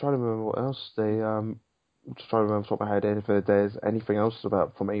 I'm trying to remember what else I'm just trying to remember off the top of my head if there's anything else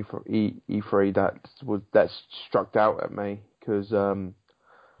from E3 that struck out at me, because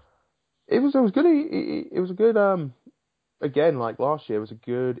it was good. It was a good again, like last year, it was a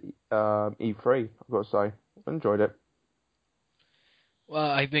good E3. I've got to say, I enjoyed it.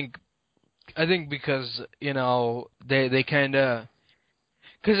 Well, I think because they kind of.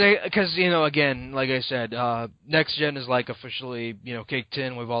 Because again, like I said, next gen is officially kicked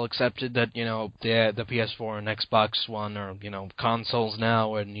in. We've all accepted that the PS4 and Xbox One are consoles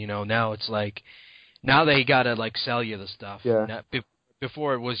now, and now it's now they gotta sell you the stuff. Yeah.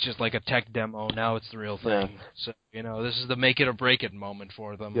 Before it was just a tech demo. Now it's the real thing. Yeah. So this is the make it or break it moment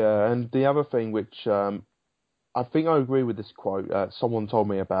for them. Yeah, and the other thing which I think I agree with this quote. Someone told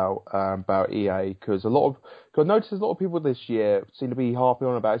me about EA, because I noticed a lot of people this year seem to be harping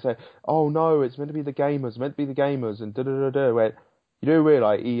on about it, saying, "Oh no, it's meant to be the gamers, and da da da da." Where you do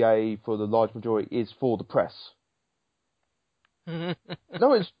realise EA, for the large majority, is for the press. No,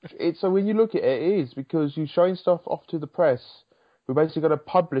 it's so when you look at it, it is, because you're showing stuff off to the press we're basically going to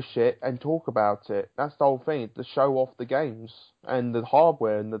publish it and talk about it. That's the whole thing, to show off the games and the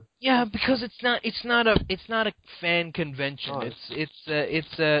hardware and the... Yeah, because it's not a fan convention. No.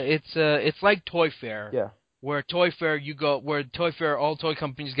 It's like Toy Fair. Yeah. Where Toy Fair, all toy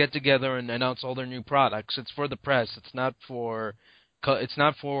companies get together and announce all their new products. It's for the press. It's not for it's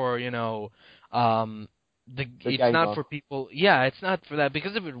not for people. Yeah, it's not for that,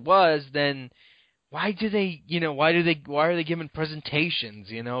 because if it was, then why are they giving presentations,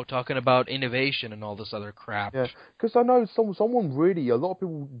 talking about innovation and all this other crap? Yeah, because I know someone really, a lot of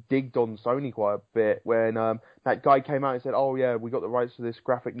people digged on Sony quite a bit when that guy came out and said, "Oh yeah, we got the rights to this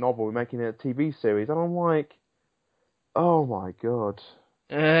graphic novel. We're making it a TV series," and I'm like, "Oh my god."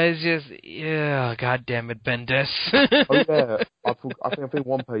 It's just, yeah, God damn it, Bendis. Oh yeah, I think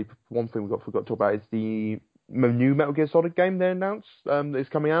one thing we forgot to talk about is the new Metal Gear Solid game they announced that is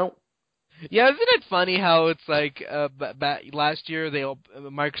coming out. Yeah, isn't it funny how it's like last year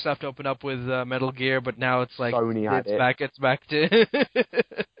Microsoft opened up with Metal Gear, but now it's like Sony had it. It's back to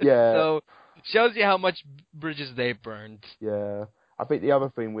Yeah. So shows you how much bridges they burned. Yeah, I think the other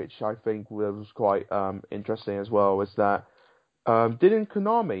thing which I think was quite interesting as well was that didn't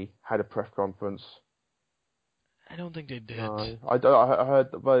Konami had a press conference? I don't think they did. No, I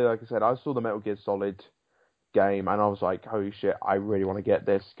heard, but like I said, I saw the Metal Gear Solid game and I was like, holy shit, I really want to get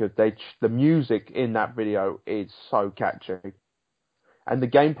this, because the music in that video is so catchy, and the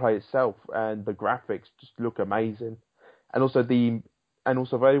gameplay itself and the graphics just look amazing, and also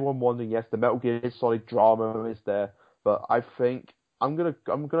for anyone wondering, yes, the Metal Gear Solid drama is there, but I think I'm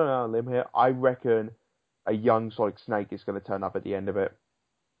gonna limb here. I reckon a young Solid Snake is gonna turn up at the end of it.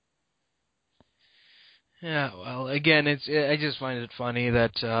 Yeah, well, again, I just find it funny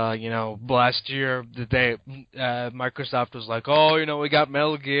that last year that Microsoft was like, oh, we got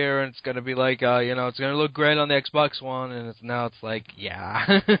Metal Gear and it's gonna be like, it's gonna look great on the Xbox One, and now it's like,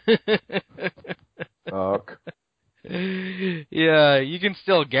 yeah. Fuck. Yeah, you can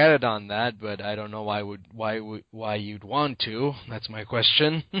still get it on that, but I don't know why you'd want to. That's my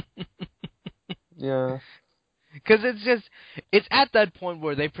question. Yeah. Because it's at that point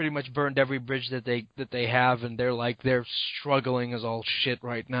where they pretty much burned every bridge that they have, and they're struggling as all shit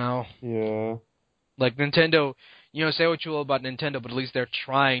right now. Yeah. Like Nintendo, say what you will about Nintendo, but at least they're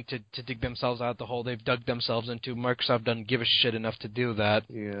trying to dig themselves out the hole they've dug themselves into. Microsoft doesn't give a shit enough to do that.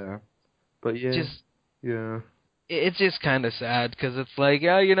 Yeah. But yeah. Yeah. It's just kind of sad, because it's like,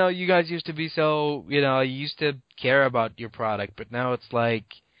 yeah, you guys used to be so, you used to care about your product, but now it's like,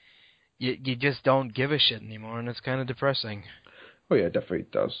 you just don't give a shit anymore, and it's kind of depressing. Oh yeah, definitely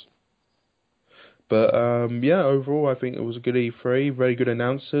does. But yeah, overall I think it was a good E3, very good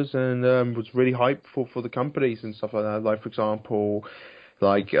announcers, and was really hyped for the companies and stuff like that. Like for example,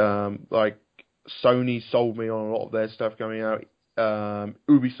 like Sony sold me on a lot of their stuff coming out.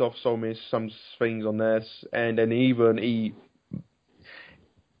 Ubisoft sold me some things on this, and then even EA,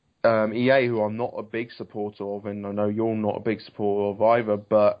 who I'm not a big supporter of, and I know you're not a big supporter of either,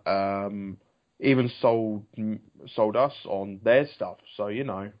 but even sold us on their stuff. So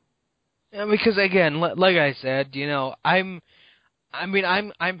Yeah, because again, like I said, I'm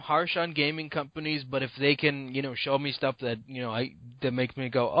harsh on gaming companies, but if they can, show me stuff that, that makes me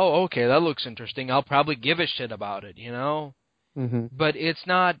go, oh, okay, that looks interesting, I'll probably give a shit about it, Mm-hmm. But it's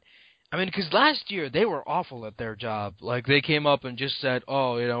not. I mean, because last year they were awful at their job. Like, they came up and just said,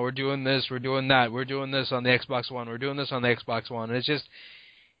 oh, we're doing this, we're doing that, we're doing this on the Xbox One, we're doing this on the Xbox One. And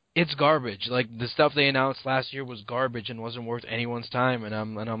it's garbage. Like, the stuff they announced last year was garbage and wasn't worth anyone's time. And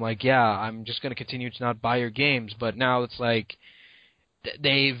I'm like, yeah, I'm just going to continue to not buy your games. But now it's like,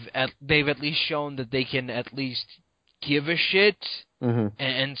 they've at least shown that they can at least give a shit. Mm-hmm.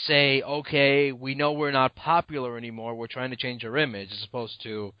 And say, okay, we know we're not popular anymore, we're trying to change our image, as opposed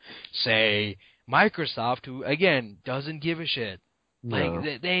to, say, Microsoft, who, again, doesn't give a shit. No.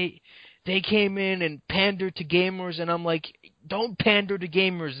 Like, they came in and pandered to gamers, and I'm like, don't pander to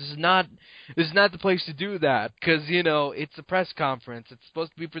gamers, this is not the place to do that, because, it's a press conference, it's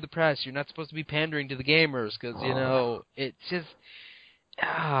supposed to be for the press, you're not supposed to be pandering to the gamers, because, it's just...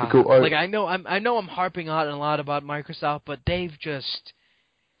 like I know I'm harping on a lot about Microsoft, but they've just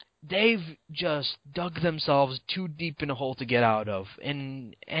dug themselves too deep in a hole to get out of.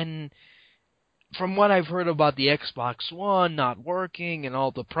 And from what I've heard about the Xbox One not working and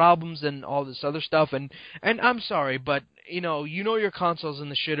all the problems and all this other stuff, and I'm sorry, but your console's in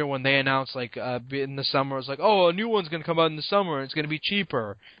the shitter when they announce like in the summer, it's like, oh, a new one's gonna come out in the summer and it's gonna be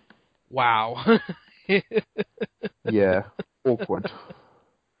cheaper. Wow. Yeah. Awkward.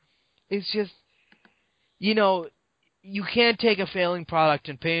 It's just, you can't take a failing product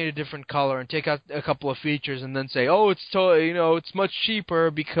and paint it a different color and take out a couple of features and then say, oh, it's much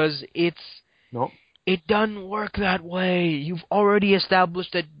cheaper because No. it doesn't work that way. You've already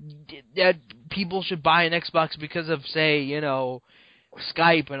established that people should buy an Xbox because of, say,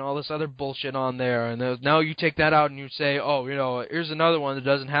 Skype and all this other bullshit on there. And now you take that out and you say, oh, here's another one that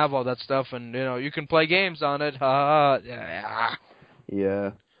doesn't have all that stuff, and you can play games on it. Ha ha.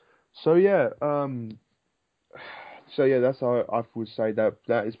 Yeah. So yeah, that's how I would say that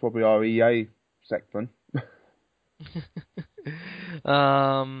is probably our EA segment.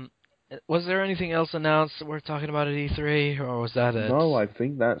 Was there anything else announced that we're talking about at E3, or was that it? No, I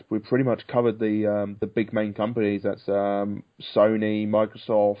think we pretty much covered the big main companies. That's Sony,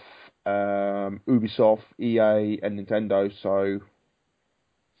 Microsoft, Ubisoft, EA, and Nintendo. So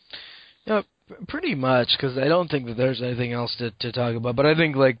Yeah, pretty much, because I don't think that there's anything else to talk about. But I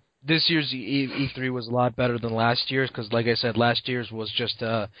think this year's E3 was a lot better than last year's, because like I said, last year's was just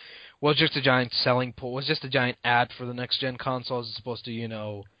a giant selling pool, was just a giant ad for the next gen consoles as opposed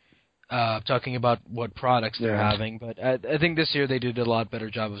to talking about what products they're having. But I think this year they did a lot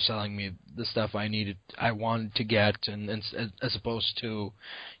better job of selling me the stuff I wanted to get, and as opposed to,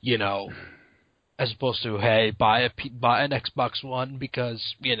 hey, buy an Xbox One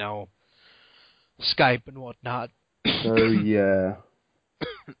because Skype and whatnot. So yeah.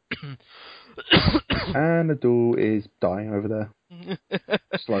 And the door is dying over there.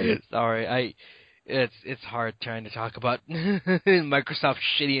 Slowly. Sorry, it's hard trying to talk about Microsoft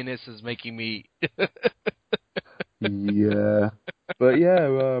shittiness is making me. Yeah, but yeah,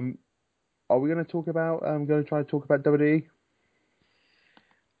 are we going to talk about? I'm going to try to talk about WWE.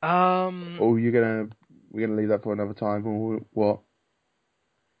 Or we're gonna leave that for another time, or what?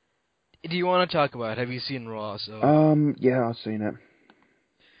 Do you want to talk about it? Have you seen Raw? So yeah, I've seen it.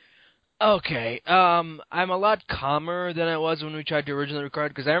 Okay, I'm a lot calmer than I was when we tried to originally record,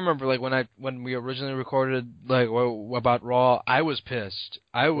 because I remember when we originally recorded about Raw, I was pissed.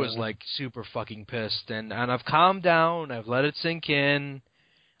 I was super fucking pissed, and I've calmed down. I've let it sink in.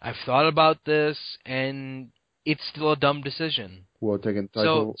 I've thought about this, and it's still a dumb decision. Well, taking the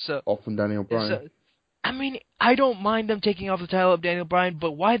title off from Daniel Bryan. I mean, I don't mind them taking off the title of Daniel Bryan,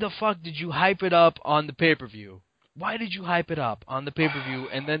 but why the fuck did you hype it up on the pay-per-view? Why did you hype it up on the pay-per-view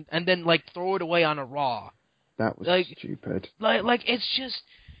and then throw it away on a Raw? That was stupid. It's just,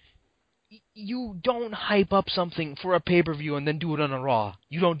 you don't hype up something for a pay-per-view and then do it on a Raw.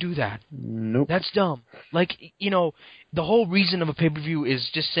 You don't do that. Nope. That's dumb. The whole reason of a pay-per-view is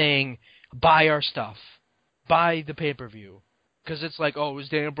just saying, buy our stuff. Buy the pay-per-view. Because it's is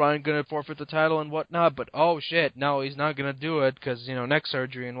Daniel Bryan going to forfeit the title and whatnot? But, oh shit, no, he's not going to do it because, neck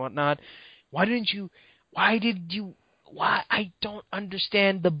surgery and whatnot. Why I don't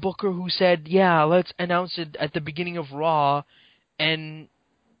understand the booker who said, yeah, let's announce it at the beginning of Raw and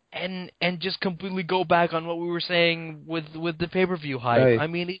just completely go back on what we were saying with the pay-per-view hype. Hey. I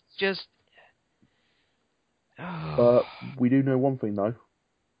mean, it's just... But we do know one thing, though.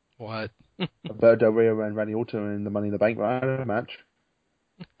 What? Alberto Del Rio and Randy Orton in the Money in the Bank match.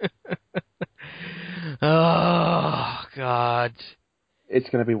 Oh, God. It's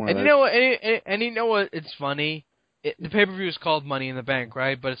going to be one of those. You know what? It's funny. The pay-per-view is called Money in the Bank,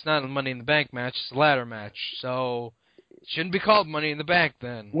 right? But it's not a Money in the Bank match. It's a ladder match. So it shouldn't be called Money in the Bank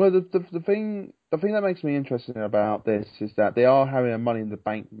then. Well, the thing that makes me interested about this is that they are having a Money in the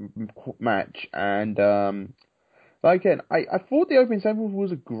Bank match, and again, I thought the opening segment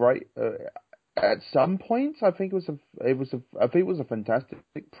was a great. At some points, I think it was a fantastic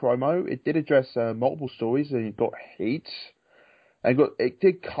promo. It did address multiple stories, and it got heat. It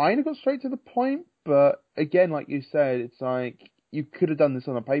did kind of go straight to the point, but again, like you said, it's like you could have done this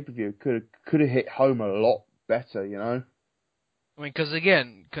on a pay-per-view. Could have hit home a lot better, I mean, because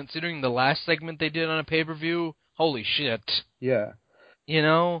again, considering the last segment they did on a pay-per-view, holy shit. Yeah.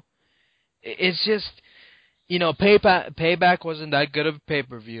 It's just, Payback wasn't that good of a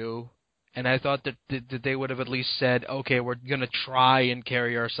pay-per-view, and I thought that they would have at least said, okay, we're gonna try and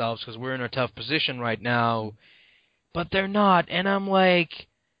carry ourselves because we're in a tough position right now. But they're not, and I'm like,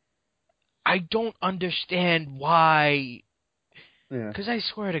 I don't understand why. Yeah. Because I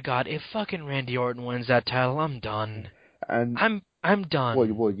swear to God, if fucking Randy Orton wins that title, I'm done. And I'm done.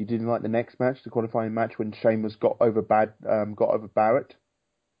 Well, you didn't like the next match, the qualifying match when Sheamus got over Barrett?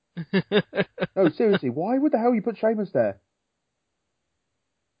 No, seriously, why would the hell you put Sheamus there?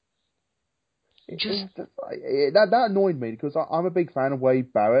 That annoyed me because I'm a big fan of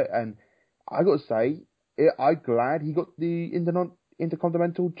Wade Barrett, and I got to say, I'm glad he got the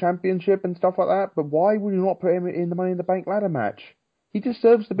Intercontinental Championship and stuff like that. But why would you not put him in the Money in the Bank ladder match? He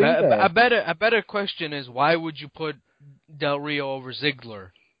deserves to be there. A better question is, why would you put Del Rio over Ziggler.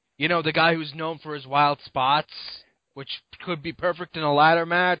 You know, the guy who's known for his wild spots, which could be perfect in a ladder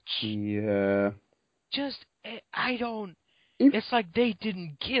match. Yeah. Just, I don't... If, It's like they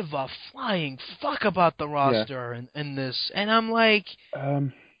didn't give a flying fuck about the roster in this. And I'm like...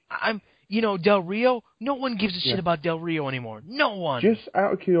 Del Rio, no one gives a shit about Del Rio anymore. No one. Just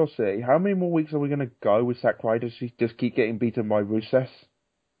out of curiosity, how many more weeks are we going to go with Sakurai? Does he just keep getting beaten by Rusev?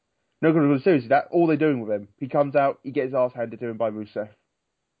 No, because seriously, that's all they're doing with him. He comes out, he gets his ass handed to him by Rusev.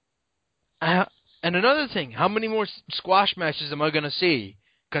 And another thing, how many more squash matches am I going to see?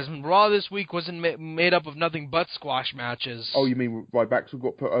 Because Raw this week wasn't made up of nothing but squash matches. Oh, you mean Ryback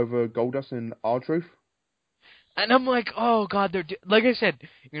got put over Goldust and R-Truth? And I'm like, oh god, like I said,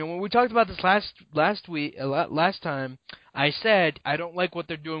 when we talked about this last time, I said I don't like what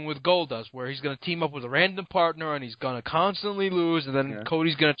they're doing with Goldust, where he's going to team up with a random partner and he's going to constantly lose, and then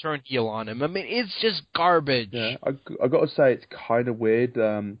Cody's going to turn heel on him. I mean, it's just garbage. Yeah, I got to say it's kind of weird.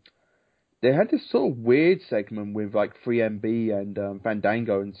 They had this sort of weird segment with like 3MB and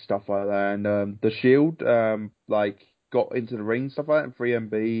Fandango and stuff like that, and the Shield got into the ring and stuff like that, and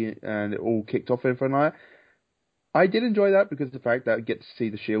 3MB, and it all kicked off and everything like that. I did enjoy that because of the fact that I get to see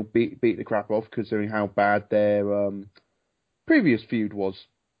the Shield beat the crap off, considering how bad their previous feud was.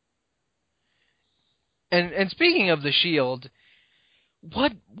 And speaking of the Shield,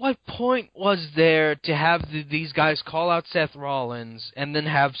 what point was there to have these guys call out Seth Rollins and then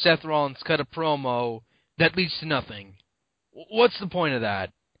have Seth Rollins cut a promo that leads to nothing? What's the point of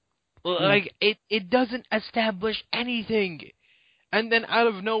that? Like, it doesn't establish anything. And then out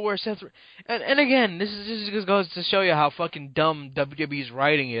of nowhere, and again, this just goes to show you how fucking dumb WWE's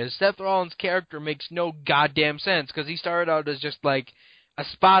writing is. Seth Rollins' character makes no goddamn sense because he started out as just like a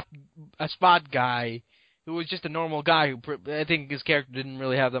spot guy who was just a normal guy who I think his character didn't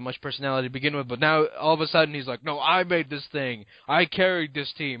really have that much personality to begin with. But now all of a sudden he's like, no, I made this thing, I carried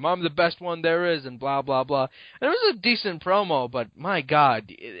this team, I'm the best one there is, and blah blah blah. And it was a decent promo, but my God,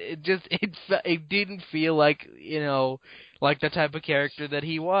 it didn't feel like like the type of character that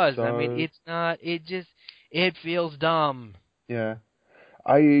he was. I mean, it's not. It feels dumb. Yeah,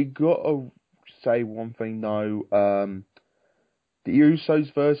 I gotta say one thing though. The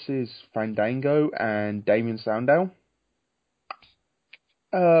Usos versus Fandango and Damien Sandow.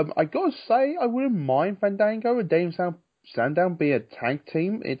 I gotta say I wouldn't mind Fandango and Damien Sandow being a tag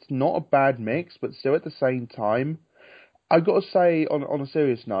team. It's not a bad mix, but still at the same time, I gotta say on a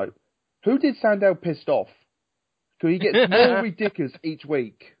serious note, who did Sandow pissed off? Because he gets more ridiculous each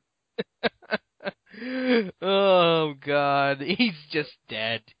week. Oh God, he's just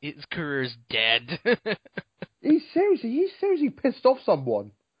dead. His career's dead. He's seriously pissed off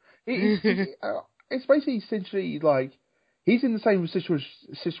someone. It's basically essentially like he's in the same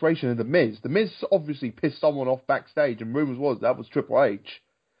situation as The Miz. The Miz obviously pissed someone off backstage, and rumors was that was Triple H.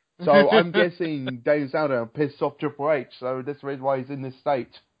 So I'm guessing Damien Sandow pissed off Triple H. So that's the reason why he's in this state.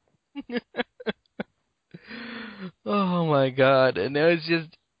 Oh my God, and it's just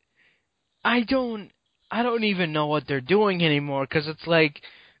I don't even know what they're doing anymore, because it's like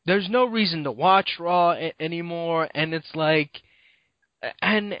there's no reason to watch Raw anymore, and it's like,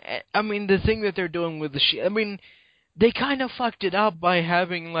 and I mean the thing that they're doing with I mean they kind of fucked it up by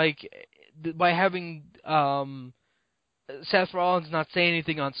having Seth Rollins not say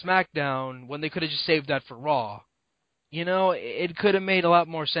anything on SmackDown when they could have just saved that for Raw. It could have made a lot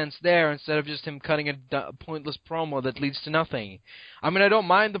more sense there instead of just him cutting a pointless promo that leads to nothing. I mean, I don't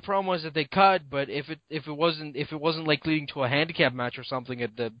mind the promos that they cut, but if it wasn't like leading to a handicap match or something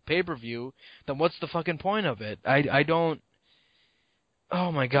at the pay-per-view, then what's the fucking point of it? I don't.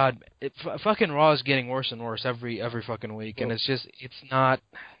 Oh my God, fucking Raw is getting worse and worse every fucking week, and it's not.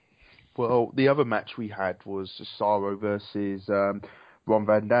 Well, the other match we had was Cesaro versus Ron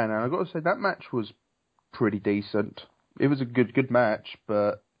Van Dam, and I got to say that match was pretty decent. It was a good match,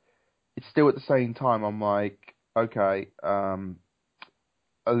 but it's still at the same time I'm like, okay,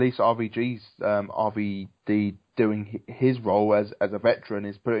 at least RVD's doing his role as a veteran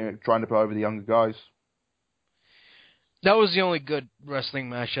is trying to put over the younger guys. That was the only good wrestling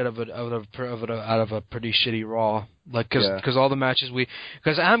match out of a pretty shitty Raw. Like, because all the matches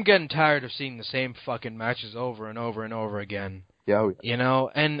because I'm getting tired of seeing the same fucking matches over and over and over again. Yeah.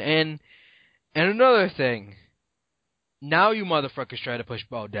 And another thing. Now you motherfuckers try to push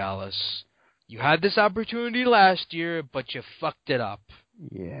Bo Dallas. You had this opportunity last year, but you fucked it up.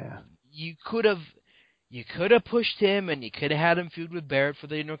 Yeah. You could have pushed him, and you could have had him feud with Barrett for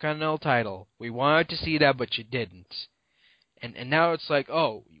the Intercontinental title. We wanted to see that, but you didn't. And now it's like,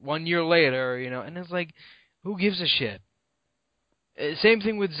 1 year later, and it's like, who gives a shit? Same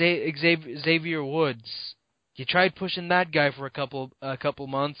thing with Xavier Woods. You tried pushing that guy for a couple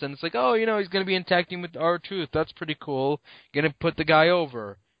months, and it's like, oh, he's going to be in tag team with R-Truth. That's pretty cool. Going to put the guy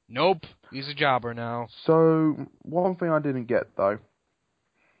over. Nope, he's a jobber now. So, one thing I didn't get, though.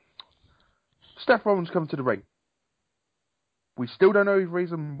 Seth Rollins come to the ring. We still don't know his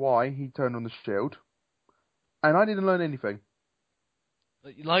reason why he turned on the Shield. And I didn't learn anything.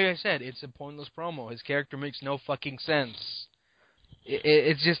 Like I said, it's a pointless promo. His character makes no fucking sense.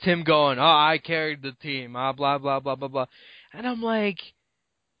 It's just him going, oh, I carried the team, blah, blah, blah, blah, blah. And I'm like,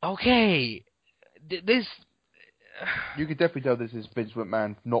 okay, this... You could definitely tell this is Vince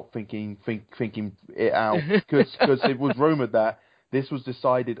McMahon not thinking it out. Because it was rumoured that this was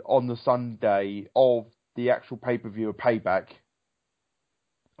decided on the Sunday of the actual pay-per-view of Payback.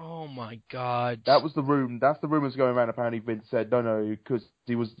 Oh my God! That's the rumours going around. Apparently, Vince said no, because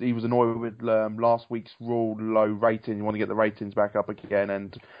he was annoyed with last week's Raw low rating. You want to get the ratings back up again,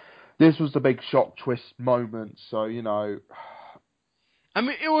 and this was the big shock twist moment. So I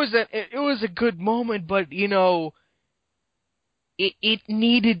mean, it was a good moment, but it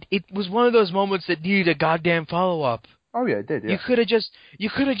was one of those moments that needed a goddamn follow up. Oh yeah, it did. Yeah. You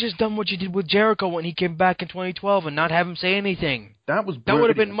could have just done what you did with Jericho when he came back in 2012 and not have him say anything. That was brilliant. That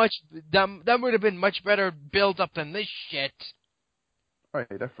would have been much better build up than this shit. Right,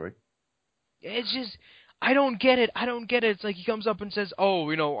 definitely. It's just I don't get it. It's like he comes up and says, "Oh,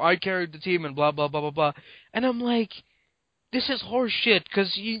 I carried the team and blah blah blah blah blah," and I'm like, this is horse shit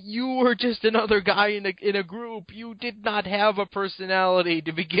because you were just another guy in a group. You did not have a personality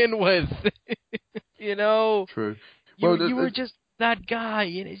to begin with. True. You were just that guy,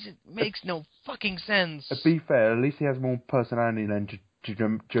 and it just makes no fucking sense. To be fair, at least he has more personality than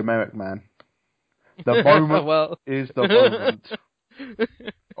Generic Man. The moment is the moment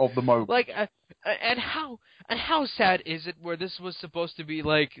of the moment. Like, and how sad is it where this was supposed to be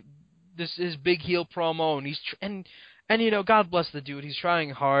like this is big heel promo, and he's and God bless the dude, he's trying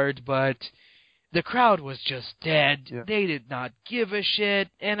hard, but the crowd was just dead. Yeah. They did not give a shit,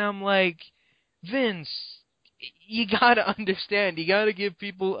 and I'm like, Vince, you gotta understand. You gotta give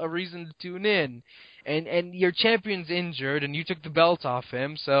people a reason to tune in, and your champion's injured, and you took the belt off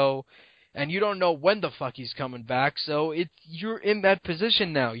him, so, and you don't know when the fuck he's coming back. So you're in that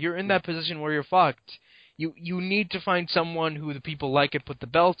position now. You're in that position where you're fucked. You need to find someone who the people like and put the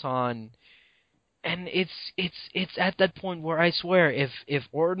belt on. And it's at that point where I swear, if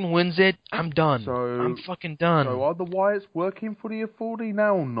Orton wins it, I'm done. I'm fucking done. So are the Wyatts working for the Authority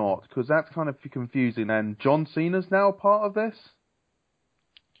now or not? Because that's kind of confusing. And John Cena's now a part of this?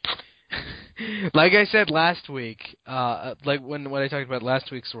 Like I said last week, like when I talked about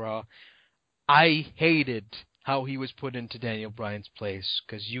last week's Raw, I hated how he was put into Daniel Bryan's place.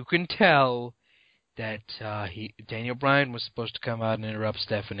 Because you can tell that Daniel Bryan was supposed to come out and interrupt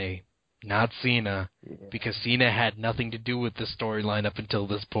Stephanie. Not Cena, because Cena had nothing to do with the storyline up until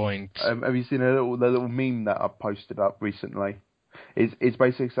this point. Have you seen the little meme that I posted up recently? It's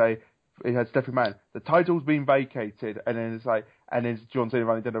basically say it has Stephanie McMahon. The title's been vacated, and then it's John Cena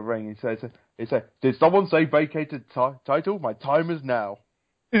running down the ring. And it says, "Did someone say vacated title? My time is now."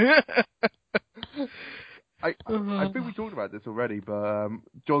 I think we talked about this already, but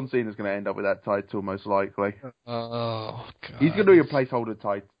John Cena's going to end up with that title most likely. Oh God! He's going to be a placeholder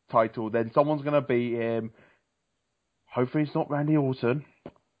title. Then someone's going to beat him. Hopefully, it's not Randy Orton,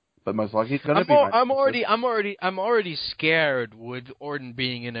 but most likely it's going to be. I'm already scared with Orton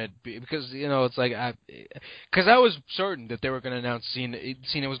being in it because it's like because I was certain that they were going to announce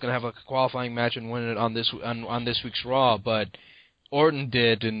Cena was going to have a qualifying match and win it on this week's Raw, but Orton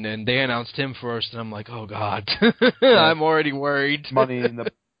did, and they announced him first, and I'm like, oh God, I'm already worried. Money in the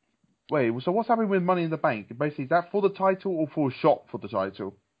wait. So what's happening with Money in the Bank? Basically, is that for the title or for a shot for the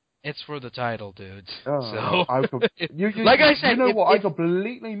title? It's for the title, dude. Oh, so, like I said, I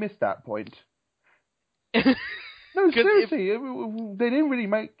completely missed that point. No, seriously, they didn't really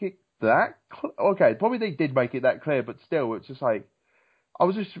make it that. Okay, probably they did make it that clear, but still, it's just like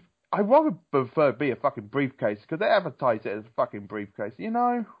I'd rather prefer it be a fucking briefcase because they advertise it as a fucking briefcase,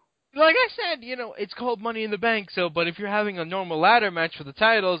 Like I said, it's called Money in the Bank, but if you're having a normal ladder match for the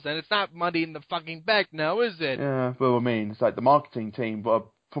titles, then it's not Money in the fucking Bank now, is it? Yeah, well, I mean, it's like the marketing team, but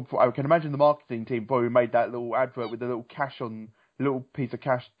I can imagine the marketing team probably made that little advert with the little piece of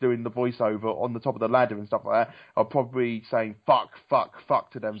cash doing the voiceover on the top of the ladder and stuff like that. Are probably saying fuck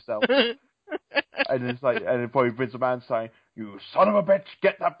to themselves. And it's like, and then probably Vince McMahon saying, "You son of a bitch,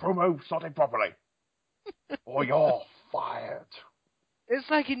 get that promo sorted properly, or you're fired." It's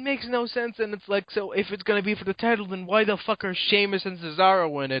like it makes no sense, and it's like, so if it's going to be for the title, then why the fuck are Sheamus and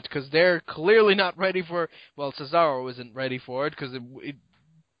Cesaro in it? Because they're clearly not ready for. Well, Cesaro isn't ready for it because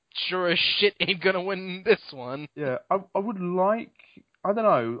sure as shit ain't gonna win this one. Yeah, I would like. I don't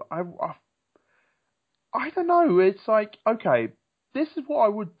know. I don't know. It's like, okay, this is what I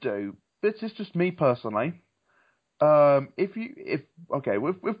would do. This is just me personally. With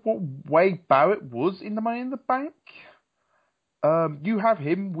what Wade Barrett was in the Money in the Bank, you have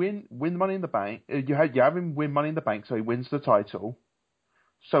him win Money in the Bank. You have him win Money in the Bank, so he wins the title.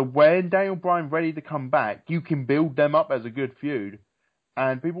 So when Daniel Bryan ready to come back, you can build them up as a good feud.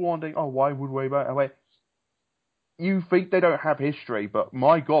 And people wondering, oh, why would Wade Barrett? Wait, you think they don't have history, but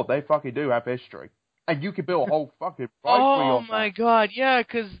my God, they fucking do have history. And you can build a whole fucking rivalry Oh on my that. God, yeah,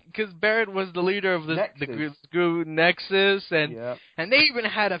 because Barrett was the leader of the group Nexus, and they even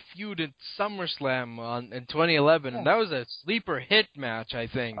had a feud at SummerSlam in 2011, and that was a sleeper hit match, I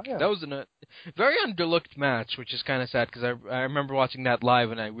think. Oh, yeah. That was a very underlooked match, which is kind of sad because I remember watching that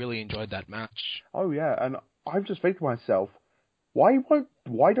live and I really enjoyed that match. Oh yeah, and I'm just thinking to myself, why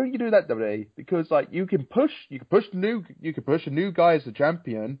don't you do that, WWE? Because like you can push a new guy as the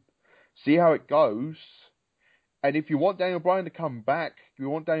champion, see how it goes. And if you want Daniel Bryan to come back,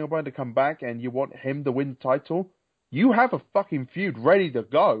 and you want him to win the title, you have a fucking feud ready to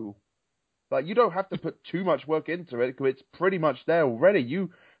go. Like, you don't have to put too much work into it, because it's pretty much there already.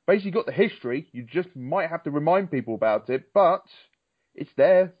 You basically got the history, you just might have to remind people about it, but it's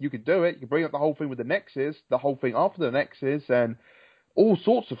there, you can do it, you can bring up the whole thing with the Nexus, the whole thing after the Nexus, and all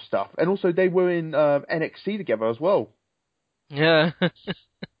sorts of stuff. And also, they were in NXT together as well. Yeah.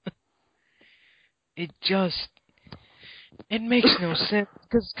 It makes no sense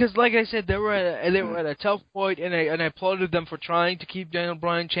because, like I said, they were at a tough point, and I applauded them for trying to keep Daniel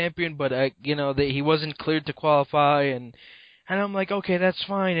Bryan champion, but he wasn't cleared to qualify, and I'm like, okay, that's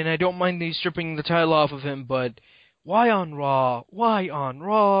fine, and I don't mind these stripping the title off of him, but why on Raw? Why on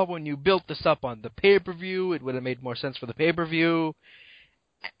Raw? When you built this up on the pay-per-view, it would have made more sense for the pay-per-view.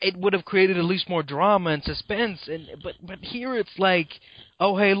 It would have created at least more drama and suspense, but here it's like,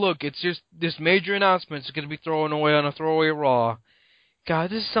 oh hey, look, it's just this major announcement is going to be thrown away on a throwaway Raw.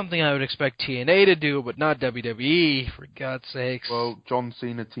 God, this is something I would expect TNA to do, but not WWE, for God's sakes. Well, John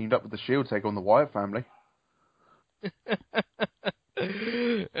Cena teamed up with the Shield to take on the Wyatt family.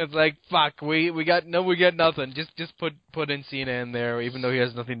 It's like, fuck, we got nothing. Just put in Cena in there, even though he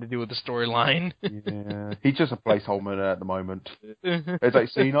has nothing to do with the storyline. Yeah, he's just a placeholder at the moment. It's like,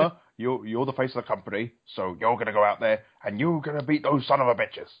 Cena, you're the face of the company, so you're gonna go out there and you're gonna beat those son of a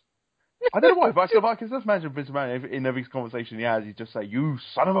bitches. I don't know why, but I can just imagine Vince McMahon in every conversation he has, he just say, "You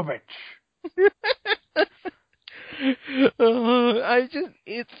son of a bitch."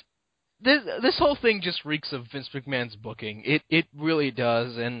 This whole thing just reeks of Vince McMahon's booking. It really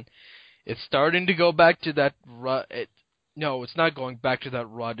does, and it's starting to go back to that rut. No, it's not going back to that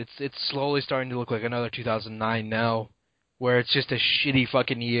rut. It's slowly starting to look like another 2009 now, where it's just a shitty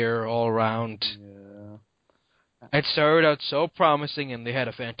fucking year all around. Yeah. It started out so promising, and they had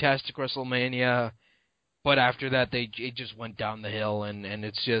a fantastic WrestleMania, but after that, it just went down the hill, and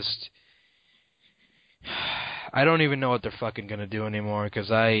it's just, I don't even know what they're fucking gonna do anymore, because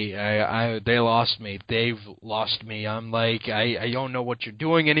they lost me. They've lost me. I'm like, I don't know what you're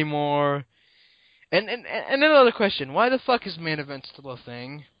doing anymore. And another question: why the fuck is main event still a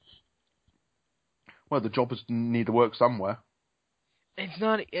thing? Well, the jobbers need to work somewhere. It's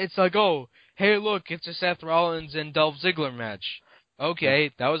not. It's like, oh, hey, look, it's a Seth Rollins and Dolph Ziggler match. Okay,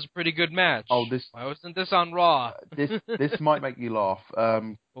 that was a pretty good match. Oh, why wasn't this on Raw? This might make you laugh.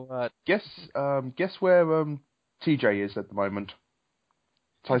 What? Guess where TJ is at the moment.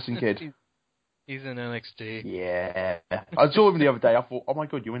 Tyson Kidd. He's in NXT. Yeah. I saw him the other day. I thought, oh my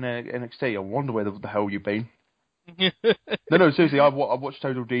God, you're in NXT. I wonder where the hell you've been. No, seriously. I've watched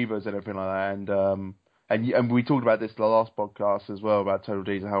Total Divas and everything like that, and we talked about this in the last podcast as well about Total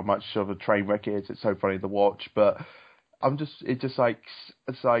Divas and how much of a train wreck it is. It's so funny to watch, but it's like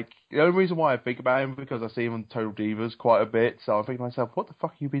the only reason why I think about him because I see him on Total Divas quite a bit. So I think to myself, what the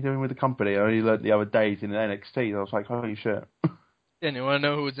fuck have you been doing with the company? I only learned the other day he's in NXT. And I was like, holy shit. And you want to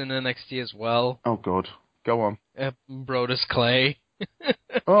know who's in NXT as well? Oh God, go on. Brodus Clay.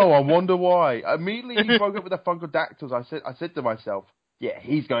 Oh, I wonder why. Immediately he broke up with the Funkadactyls. I said to myself, yeah,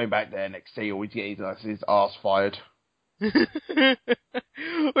 he's going back to NXT or he's getting his ass fired. Which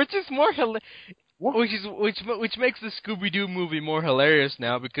is more hilarious. Which makes the Scooby-Doo movie more hilarious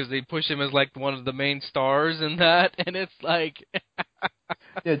now because they push him as like one of the main stars in that, and it's like.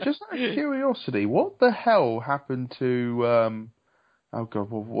 Yeah, just out of curiosity, what the hell happened to oh God,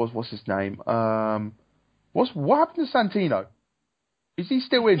 what's his name? What happened to Santino? Is he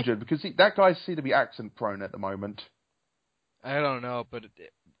still injured? Because that guy seems to be accident prone at the moment. I don't know, but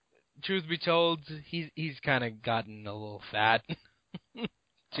truth be told, he's kind of gotten a little fat.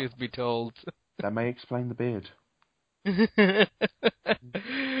 Truth be told. That may explain the beard.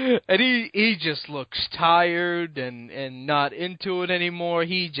 And he just looks tired and not into it anymore.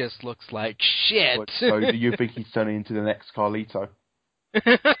 He just looks like shit. What, so do you think he's turning into the next Carlito?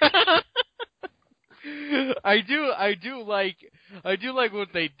 I do like what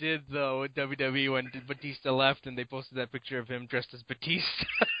they did though at WWE when Batista left and they posted that picture of him dressed as Batista.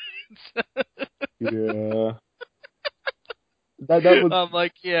 Yeah. That was I'm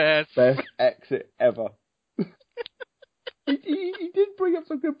like, yes. best exit ever. he did bring up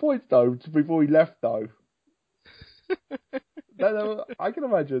some good points though before he left though. I can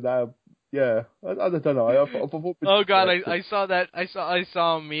imagine that. Yeah, I don't know. I thought Oh god, I saw that. I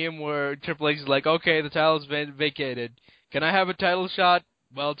saw a meme where Triple H is like, okay, the title's been vacated. Can I have a title shot?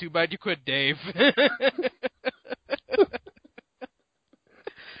 Well, too bad you quit, Dave.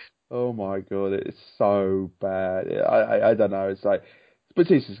 Oh my god, it's so bad. I don't know. It's like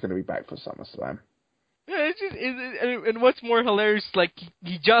Batista's going to be back for SummerSlam. It's just, and what's more hilarious, like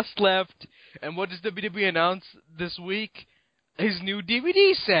he just left, and what does WWE announce this week? His new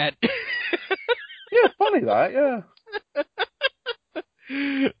DVD set. Yeah, funny that. Yeah.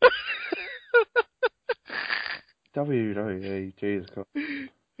 WWE, Jesus God.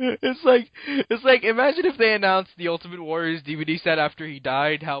 It's like imagine if they announced the Ultimate Warrior's DVD set after he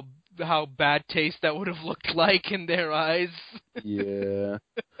died, how bad taste that would have looked like in their eyes. Yeah.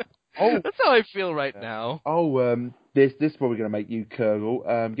 Oh, that's how I feel right now. Oh, this is probably going to make you curdle.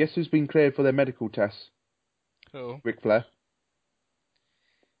 Guess who's been cleared for their medical tests? Who? Ric Flair.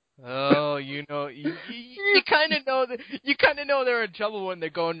 Oh, you kind of know that you kind of know they're in trouble when they're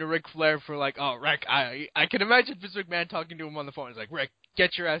going to Ric Flair for like, oh, Rick, I can imagine Vince McMahon talking to him on the phone. He's like, Rick,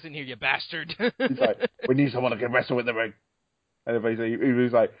 get your ass in here, you bastard. He's like, we need someone who can wrestle with the ring. And he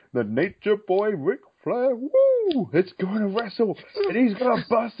was like, the Nature Boy Ric Flair, woo! It's going to wrestle, and he's going to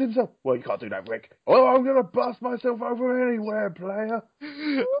bust himself. Well, you can't do that, Rick. Oh, I'm going to bust myself over anywhere, player.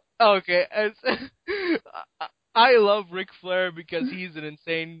 Okay, I love Ric Flair because he's an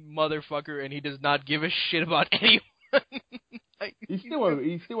insane motherfucker and he does not give a shit about anyone. He still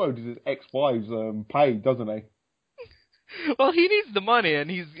owes his ex-wives pay, doesn't he? Well, he needs the money, and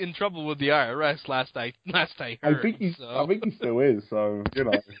he's in trouble with the IRS. Last I heard. I think he still is. So you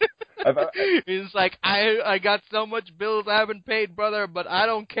know, he's like, I got so much bills I haven't paid, brother, but I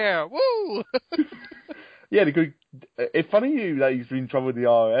don't care. Woo! Yeah, it's funny that he's been in trouble with the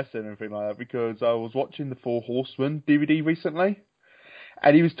IRS and everything like that because I was watching the Four Horsemen DVD recently,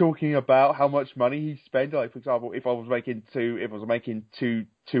 and he was talking about how much money he spent. Like, for example, if I was making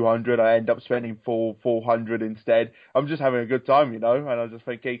 200, I end up spending 400 instead. I'm just having a good time, you know. And I was just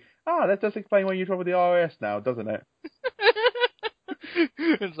thinking, that does explain why you're in trouble with the IRS now, doesn't it?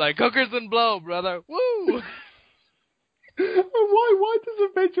 It's like hookers and blow, brother. Woo! Why does a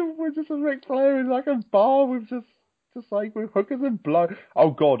mention with just a Ric Flair in like a bar with just like with hookers and blow?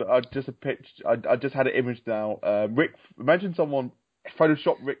 Oh god, I just had an image now. Imagine someone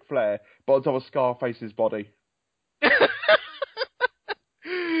Photoshop Ric Flair, but on top of Scarface's body.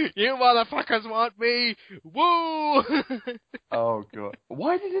 You motherfuckers want me? Woo! Oh god,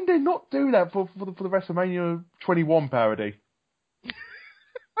 why didn't they not do that for the WrestleMania 21 parody?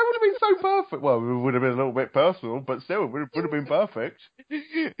 That would have been so perfect. Well, it would have been a little bit personal, but still, it would have been perfect.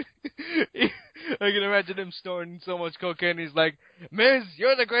 I can imagine him snorting so much cocaine. He's like, Miz,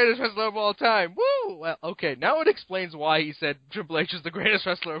 you're the greatest wrestler of all time. Woo! Well, okay, now it explains why he said Triple H is the greatest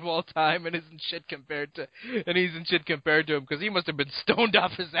wrestler of all time and he's in shit compared to him, because he must have been stoned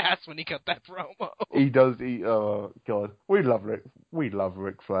off his ass when he cut that promo. He does. Oh god, we love Ric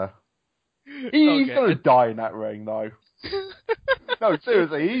Flair. He's gonna die in that ring, though. No,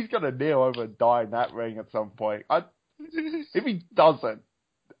 seriously, he's gonna kneel over and die in that ring at some point. If he doesn't,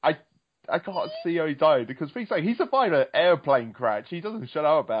 I can't see how he died, because he survived an airplane crash. He doesn't shut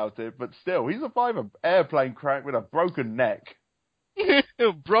up about it, but still, he survived an airplane crash with a broken neck.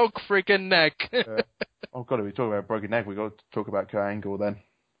 Broke freaking neck. Oh god, if we talk about broken neck, we got to talk about Kurt Angle then.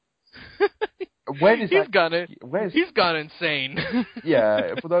 He's gone insane.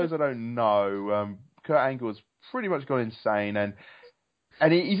 Yeah, for those that don't know, Kurt Angle has pretty much gone insane, and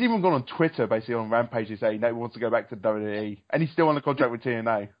he's even gone on Twitter, basically on Rampage, saying he wants to go back to WWE, and he's still on the contract with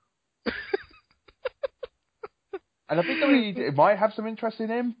TNA. And I think WWE might have some interest in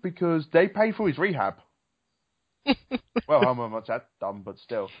him because they pay for his rehab. Well, how much that's done, but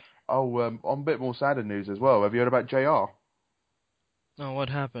still. Oh, on a bit more sadder news as well. Have you heard about JR? Oh, what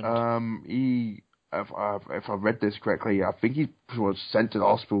happened? If I read this correctly, I think he was sent to the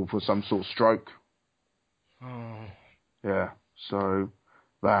hospital for some sort of stroke. Oh. Yeah, so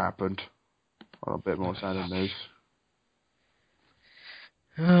that happened. On a bit more sadder news.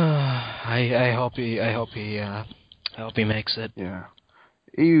 I hope he makes it. Yeah,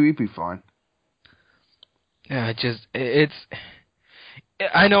 he'd be fine. Yeah, it's.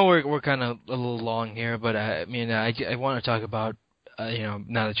 I know we're kind of a little long here, but I mean, I want to talk about,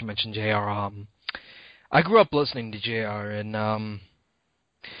 now that you mentioned JR. I grew up listening to JR, and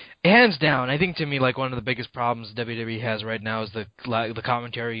hands down, I think to me, like, one of the biggest problems WWE has right now is the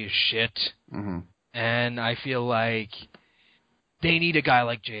commentary is shit, and I feel like they need a guy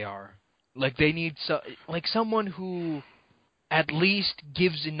like JR. Like, they need someone who at least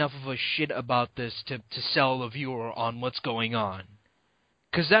gives enough of a shit about this to sell the viewer on what's going on.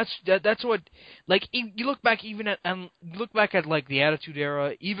 Because that's what, like, you look back at like the Attitude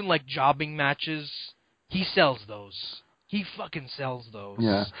Era, even like jobbing matches, he sells those. He fucking sells those.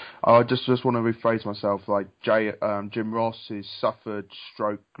 Yeah, I just want to rephrase myself. Like Jim Ross has suffered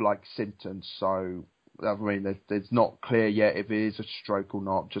stroke-like symptoms, so I mean, it's not clear yet if it is a stroke or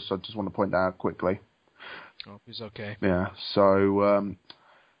not. I just want to point that out quickly. Oh, he's okay. Yeah. So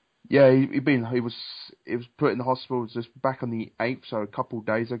yeah, he was put in the hospital just back on the 8th, so a couple of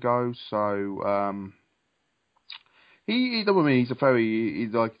days ago. So he's a very,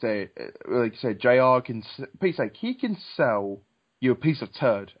 like I said, JR can, Pete's sake, he can sell you a piece of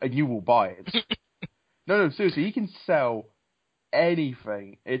turd and you will buy it. No, seriously, he can sell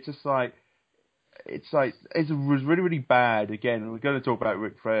anything. It's just like, it was really, really bad. Again, we're going to talk about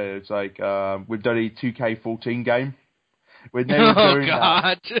Ric Flair. It's like, we've done a 2K14 game. When they were doing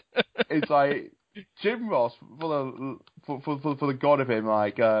that, it's like, Jim Ross, for the god of him,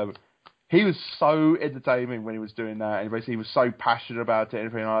 like, he was so entertaining when he was doing that, and basically he was so passionate about it and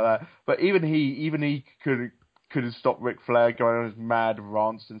everything like that. But even he couldn't stop Ric Flair going on his mad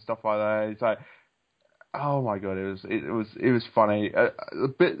rants and stuff like that. It's like, oh my god, it was funny a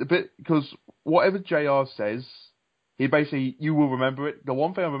bit because whatever JR says, he basically, you will remember it. The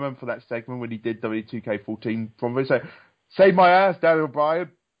one thing I remember for that segment when he did W2K14 from say, "Save my ass, Daniel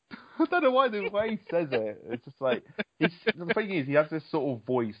Bryan." I don't know why the way he says it. It's just like, the thing is, he has this sort of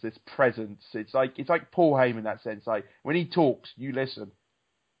voice, this presence. It's like Paul Heyman in that sense. Like, when he talks, you listen.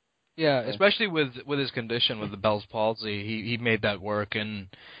 Yeah, especially with his condition, with the Bell's palsy, he made that work, and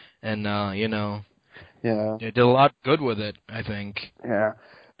yeah, did a lot good with it, I think. Yeah.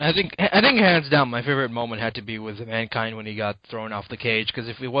 I think hands down, my favorite moment had to be with Mankind when he got thrown off the cage, because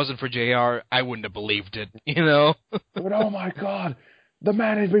if it wasn't for JR, I wouldn't have believed it, But oh my god, the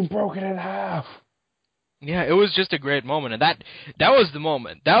man has been broken in half. Yeah, it was just a great moment, and that was the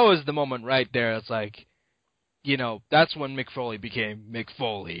moment. That was the moment right there. It's like, that's when Mick Foley became Mick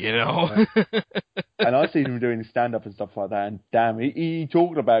Foley, Yeah. And I've seen him doing stand-up and stuff like that, and damn, he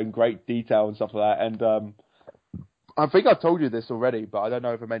talked about it in great detail and stuff like that, and I think I told you this already, but I don't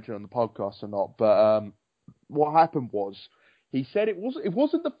know if I mentioned it on the podcast or not, but what happened was, he said it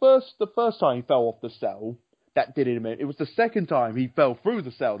wasn't the first time he fell off the cell that did him in. It was the second time he fell through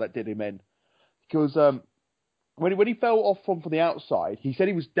the cell that did him in. Because when he fell off from the outside, he said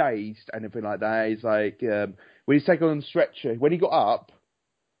he was dazed and everything like that. He's like, when he's taken on the stretcher, when he got up,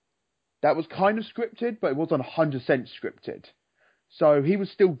 that was kind of scripted, but it wasn't 100% scripted. So he was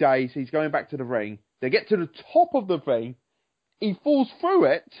still dazed. He's going back to the ring. They get to the top of the ring. He falls through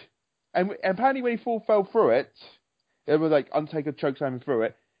it. And apparently when he fell through it, it was like Undertaker chokeslam him through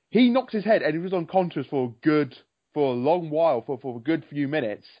it. He knocked his head and he was unconscious for a long while, for a good few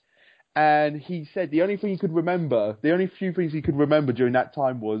minutes. And he said the only few things he could remember during that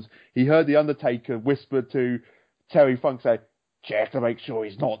time was he heard the Undertaker whisper to Terry Funk, say, "Check to make sure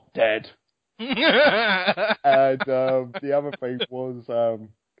he's not dead." And the other thing was,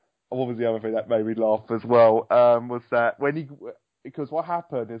 what was the other thing that made me laugh as well? Was that because what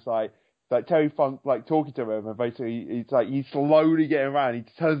happened is like Terry Funk like talking to him, and basically he's slowly getting around. He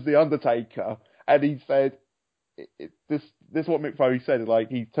turns to the Undertaker, and he said, this is what Mick Foley said. Like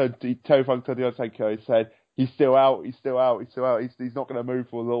Terry Funk turned to the Undertaker. He said, "He's still out. He's not going to move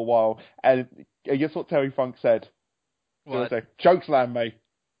for a little while." And guess what Terry Funk said? What? Chokeslam me.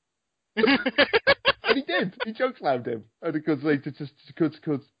 And he did. He chokeslammed him, and because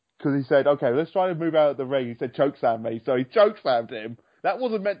he said, "Okay, let's try to move out of the ring." He said, "Chokeslam me," so he chokeslammed him. That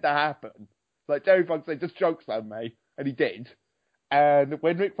wasn't meant to happen. Like Terry Funk said, "Just chokeslam me," and he did. And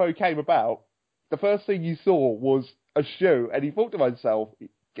when Mick Foley came about, the first thing you saw was a shoe, and he thought to himself,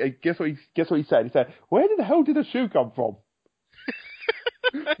 guess what he said? He said, "Where the hell did the shoe come from?"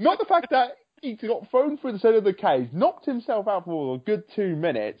 Not the fact that he got thrown through the center of the cage, knocked himself out for a good 2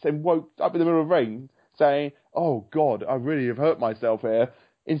 minutes, and woke up in the middle of the ring saying, "Oh God, I really have hurt myself here."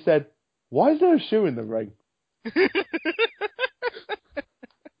 Instead, why is there a shoe in the ring?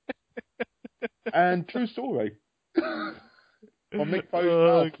 And true story. on Mick Foley's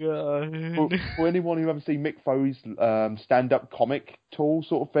Oh mouth. god. For anyone who ever seen Mick Foley's stand-up comic tour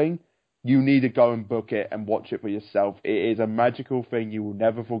sort of thing, you need to go and book it and watch it for yourself. It is a magical thing you will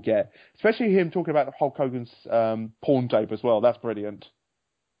never forget. Especially him talking about Hulk Hogan's porn tape as well. That's brilliant.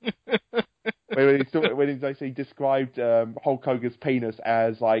 when he basically described Hulk Hogan's penis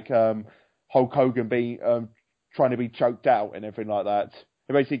as like Hulk Hogan being trying to be choked out and everything like that.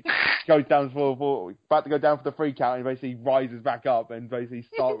 He basically goes down for about to go down for the 3 count and basically rises back up and basically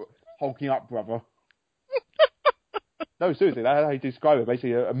start hulking up, brother. No, seriously, that's how you describe it.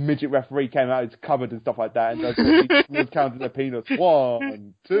 Basically, a midget referee came out, it's covered and stuff like that, and was counting their penis.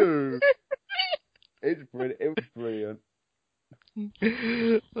 1, 2. It's brilliant. It was brilliant.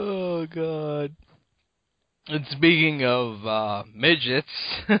 Oh god. And speaking of midgets,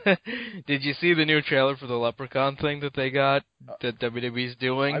 did you see the new trailer for the Leprechaun thing that they got, that WWE's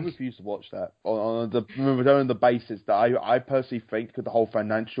doing? I refuse to watch that on the basis that I personally think that the whole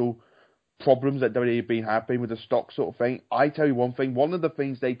financial problems that WWE have been having with the stock sort of thing. I tell you one thing, one of the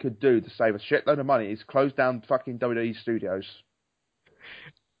things they could do to save a shitload of money is close down fucking WWE studios.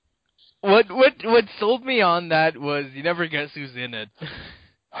 What sold me on that was you never guess who's in it.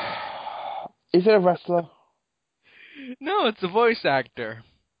 Is it a wrestler? No, it's a voice actor.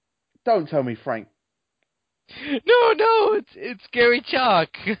 Don't tell me Frank. No, it's Gary Chalk.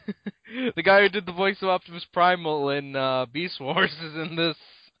 The guy who did the voice of Optimus Primal in Beast Wars is in this.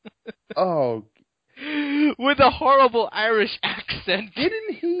 Oh. With a horrible Irish accent.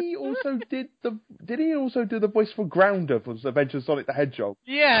 Didn't he also do the voice for Grounder for Adventure of Sonic the Hedgehog?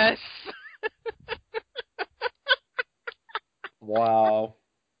 Yes. Wow.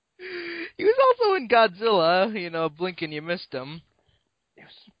 He was also in Godzilla, blink and you missed him. He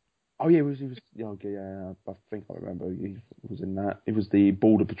was. Yeah, I think I remember he was in that. He was the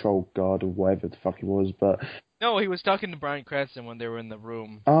Border Patrol guard or whatever the fuck he was, but... No, he was talking to Bryan Cranston when they were in the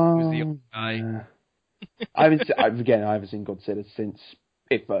room. Oh, he was the old guy. Yeah. I haven't seen Godzilla since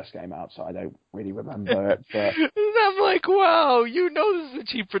it first came out, so I don't really remember it, but... I'm like, wow, this is a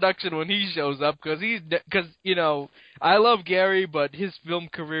cheap production when he shows up, because I love Gary, but his film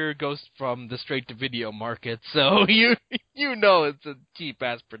career goes from the straight-to-video market, so it's a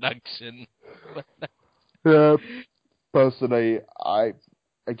cheap-ass production. Yeah, personally, I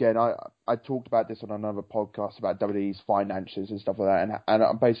talked about this on another podcast about WWE's finances and stuff like that,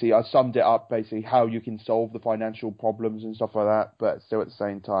 and basically I summed it up, basically how you can solve the financial problems and stuff like that, but still at the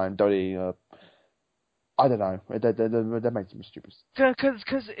same time, WWE, I don't know, they make some stupid stuff.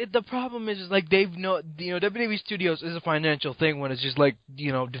 Because the problem is like WWE Studios is a financial thing when it's just like,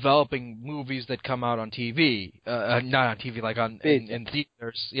 developing movies that come out on TV, not on TV, like in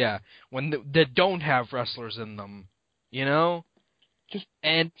theaters, yeah, that don't have wrestlers in them,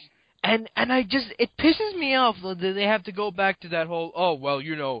 And it pisses me off that they have to go back to that whole,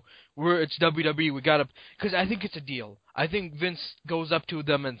 it's WWE, we gotta, because I think it's a deal. I think Vince goes up to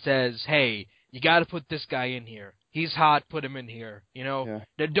them and says, hey, you gotta put this guy in here. He's hot, put him in here, Yeah.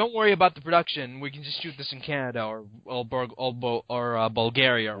 Don't worry about the production, we can just shoot this in Canada or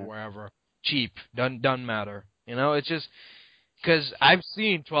Bulgaria or wherever. Cheap, doesn't matter. It's just, because I've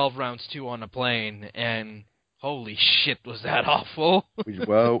seen 12 Rounds 2 on a plane, and holy shit, was that awful.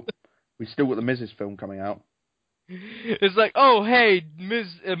 Well... We still got the Mrs. film coming out. It's like, oh, hey,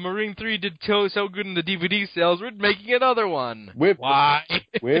 Marine 3 did so good in the DVD sales, we're making another one. Why?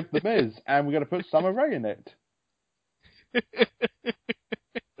 With the Miz, and we're going to put Summer Rae in it.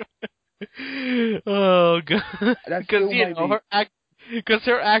 Oh, God. Because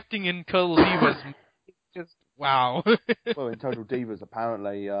her acting in Total Divas just, wow. Well, in Total Divas,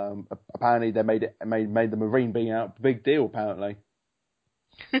 apparently they made the Marine being out a big deal, apparently.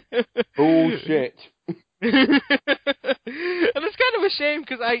 Bullshit. And it's kind of a shame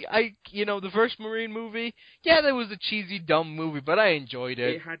because I the first Marine movie, yeah, that was a cheesy, dumb movie, but I enjoyed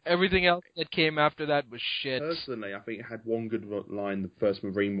it. Everything else that came after that was shit. Personally, I think it had one good line, the first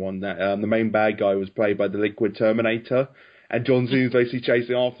Marine one, that the main bad guy was played by the Liquid Terminator, and John Cena was basically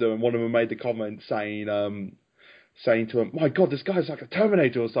chasing after him, and one of them made the comment saying to him, "My God, this guy's like a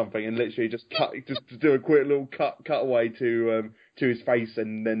Terminator or something," and literally just do a quick little cutaway to his face,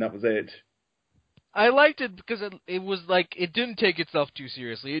 and then that was it. I liked it because it was like it didn't take itself too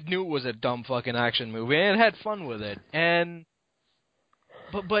seriously. It knew it was a dumb fucking action movie and it had fun with it.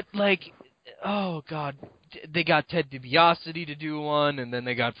 But like, oh God, they got Ted DiBiase to do one, and then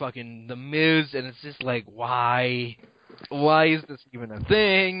they got fucking The Miz, and it's just like, why? Why is this even a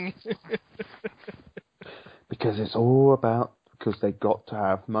thing? Because it's all about, because they got to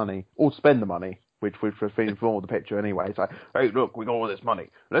have money, or spend the money, which was been for the picture anyway. It's like, hey, look, we got all this money.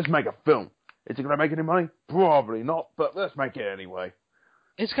 Let's make a film. Is it going to make any money? Probably not, but let's make it anyway.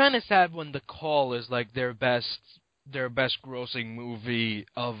 It's kind of sad when The Call is like their best grossing movie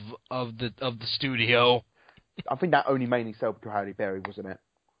of the studio. I think that only mainly sold to Halle Berry, wasn't it?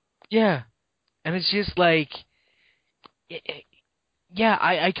 Yeah, and it's just like, yeah,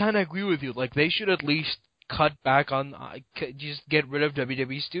 I kind of agree with you. Like they should at least cut back on, just get rid of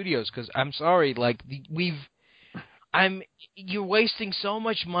WWE Studios, because I'm sorry, like you're wasting so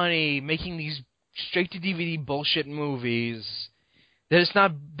much money making these straight to DVD bullshit movies that it's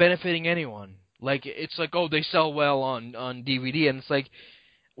not benefiting anyone. Like it's like, oh, they sell well on DVD, and it's like,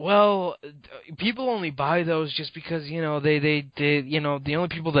 well, people only buy those just because, you know, they you know, the only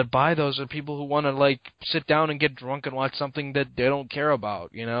people that buy those are people who want to like sit down and get drunk and watch something that they don't care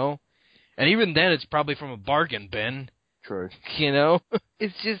about, you know. And even then, it's probably from a bargain bin. True. You know,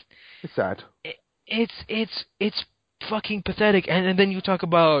 it's just, it's sad. It's fucking pathetic. And then you talk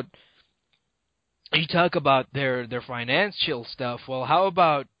about their financial stuff. Well, how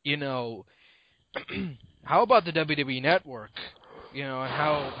about, you know, how about the WWE Network? You know, and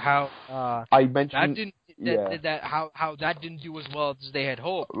how I mentioned how that didn't do as well as they had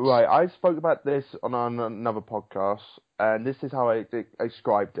hoped. Right, I spoke about this on another podcast, and this is how I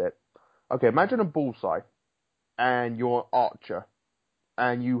described it. Okay, imagine a bullseye, and you're an archer,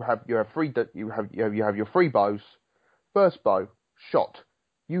 and you have your three bows. First bow, shot.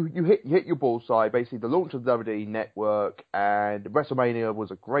 You hit your bullseye. Basically, the launch of the WWE Network and WrestleMania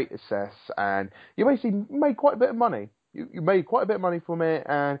was a great success, and you basically made quite a bit of money. You made quite a bit of money from it,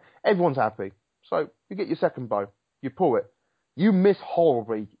 and everyone's happy. So you get your second bow, you pull it, you miss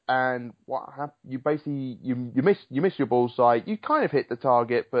horribly, and what happened? You basically you miss your bullseye. You kind of hit the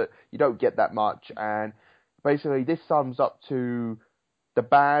target, but you don't get that much. And basically, this sums up to the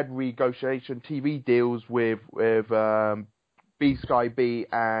bad renegotiation TV deals with B Sky B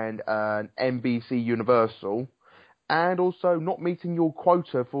and NBC Universal, and also not meeting your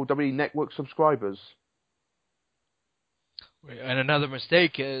quota for WWE Network subscribers. And another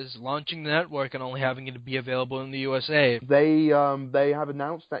mistake is launching the network and only having it be available in the USA. They have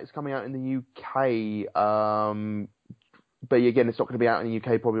announced that it's coming out in the UK, but again, it's not going to be out in the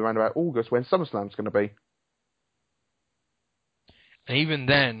UK probably around about August when SummerSlam's going to be. And even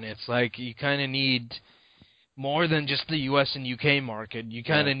then, it's like you kind of need more than just the US and UK market. You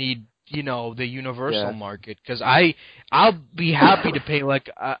kind of need, you know, the universal market, because I'll be happy to pay like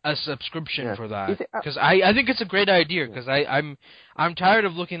a subscription for that, because I think it's a great idea, because I'm tired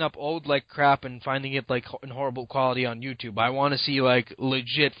of looking up old like crap and finding it like in horrible quality on YouTube. I want to see like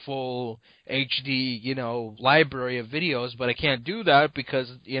legit full HD, you know, library of videos, but I can't do that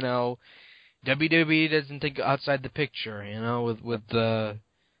because, you know, WWE doesn't think outside the picture, you know,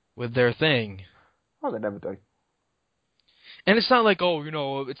 with their thing. Oh, they never do. And it's not like, oh, you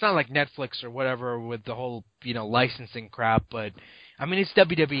know, it's not like Netflix or whatever with the whole, you know, licensing crap, but I mean, it's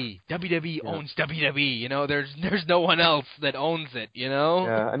WWE. WWE owns WWE, you know, there's no one else that owns it, you know?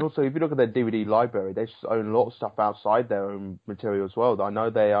 Yeah, and also if you look at their DVD library, they own a lot of stuff outside their own material as well. I know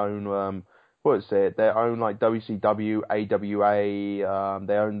they own they own like WCW, AWA,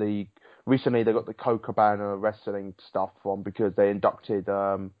 they own recently they got the Colt Cabana wrestling stuff from, because they inducted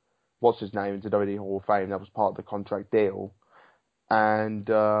what's his name into WWE Hall of Fame. That was part of the contract deal. And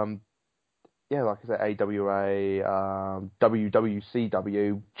like I said, AWA,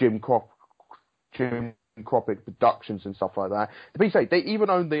 WWCW, Jim Crockett Productions and stuff like that. To be safe, they even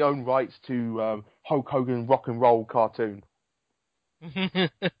own their own rights to Hulk Hogan rock and roll cartoon. They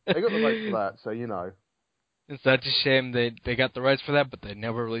got the rights for that, so you know. It's such a shame they got the rights for that, but they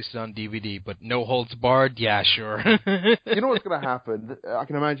never released it on DVD. But No Holds Barred, yeah, sure. You know what's going to happen? I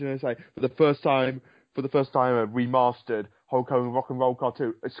can imagine they say for the first time, a remastered Hulk Hogan rock and roll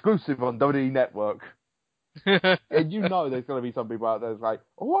cartoon exclusive on WWE Network. And you know there's going to be some people out there that's like,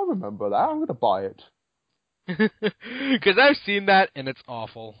 oh, I remember that. I'm going to buy it. Because I've seen that, and it's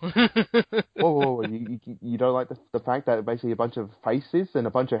awful. Whoa, you don't like the fact that basically a bunch of faces and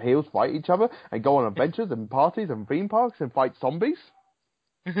a bunch of heels fight each other and go on adventures and parties and theme parks and fight zombies?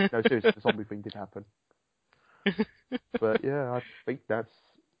 No, seriously, the zombie thing did happen. But yeah, I think that's...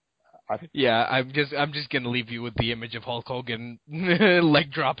 Yeah, I'm just gonna leave you with the image of Hulk Hogan leg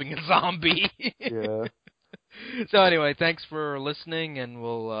dropping a zombie. Yeah. So anyway, thanks for listening, and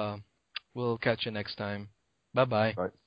we'll catch you next time. Bye-bye. Right.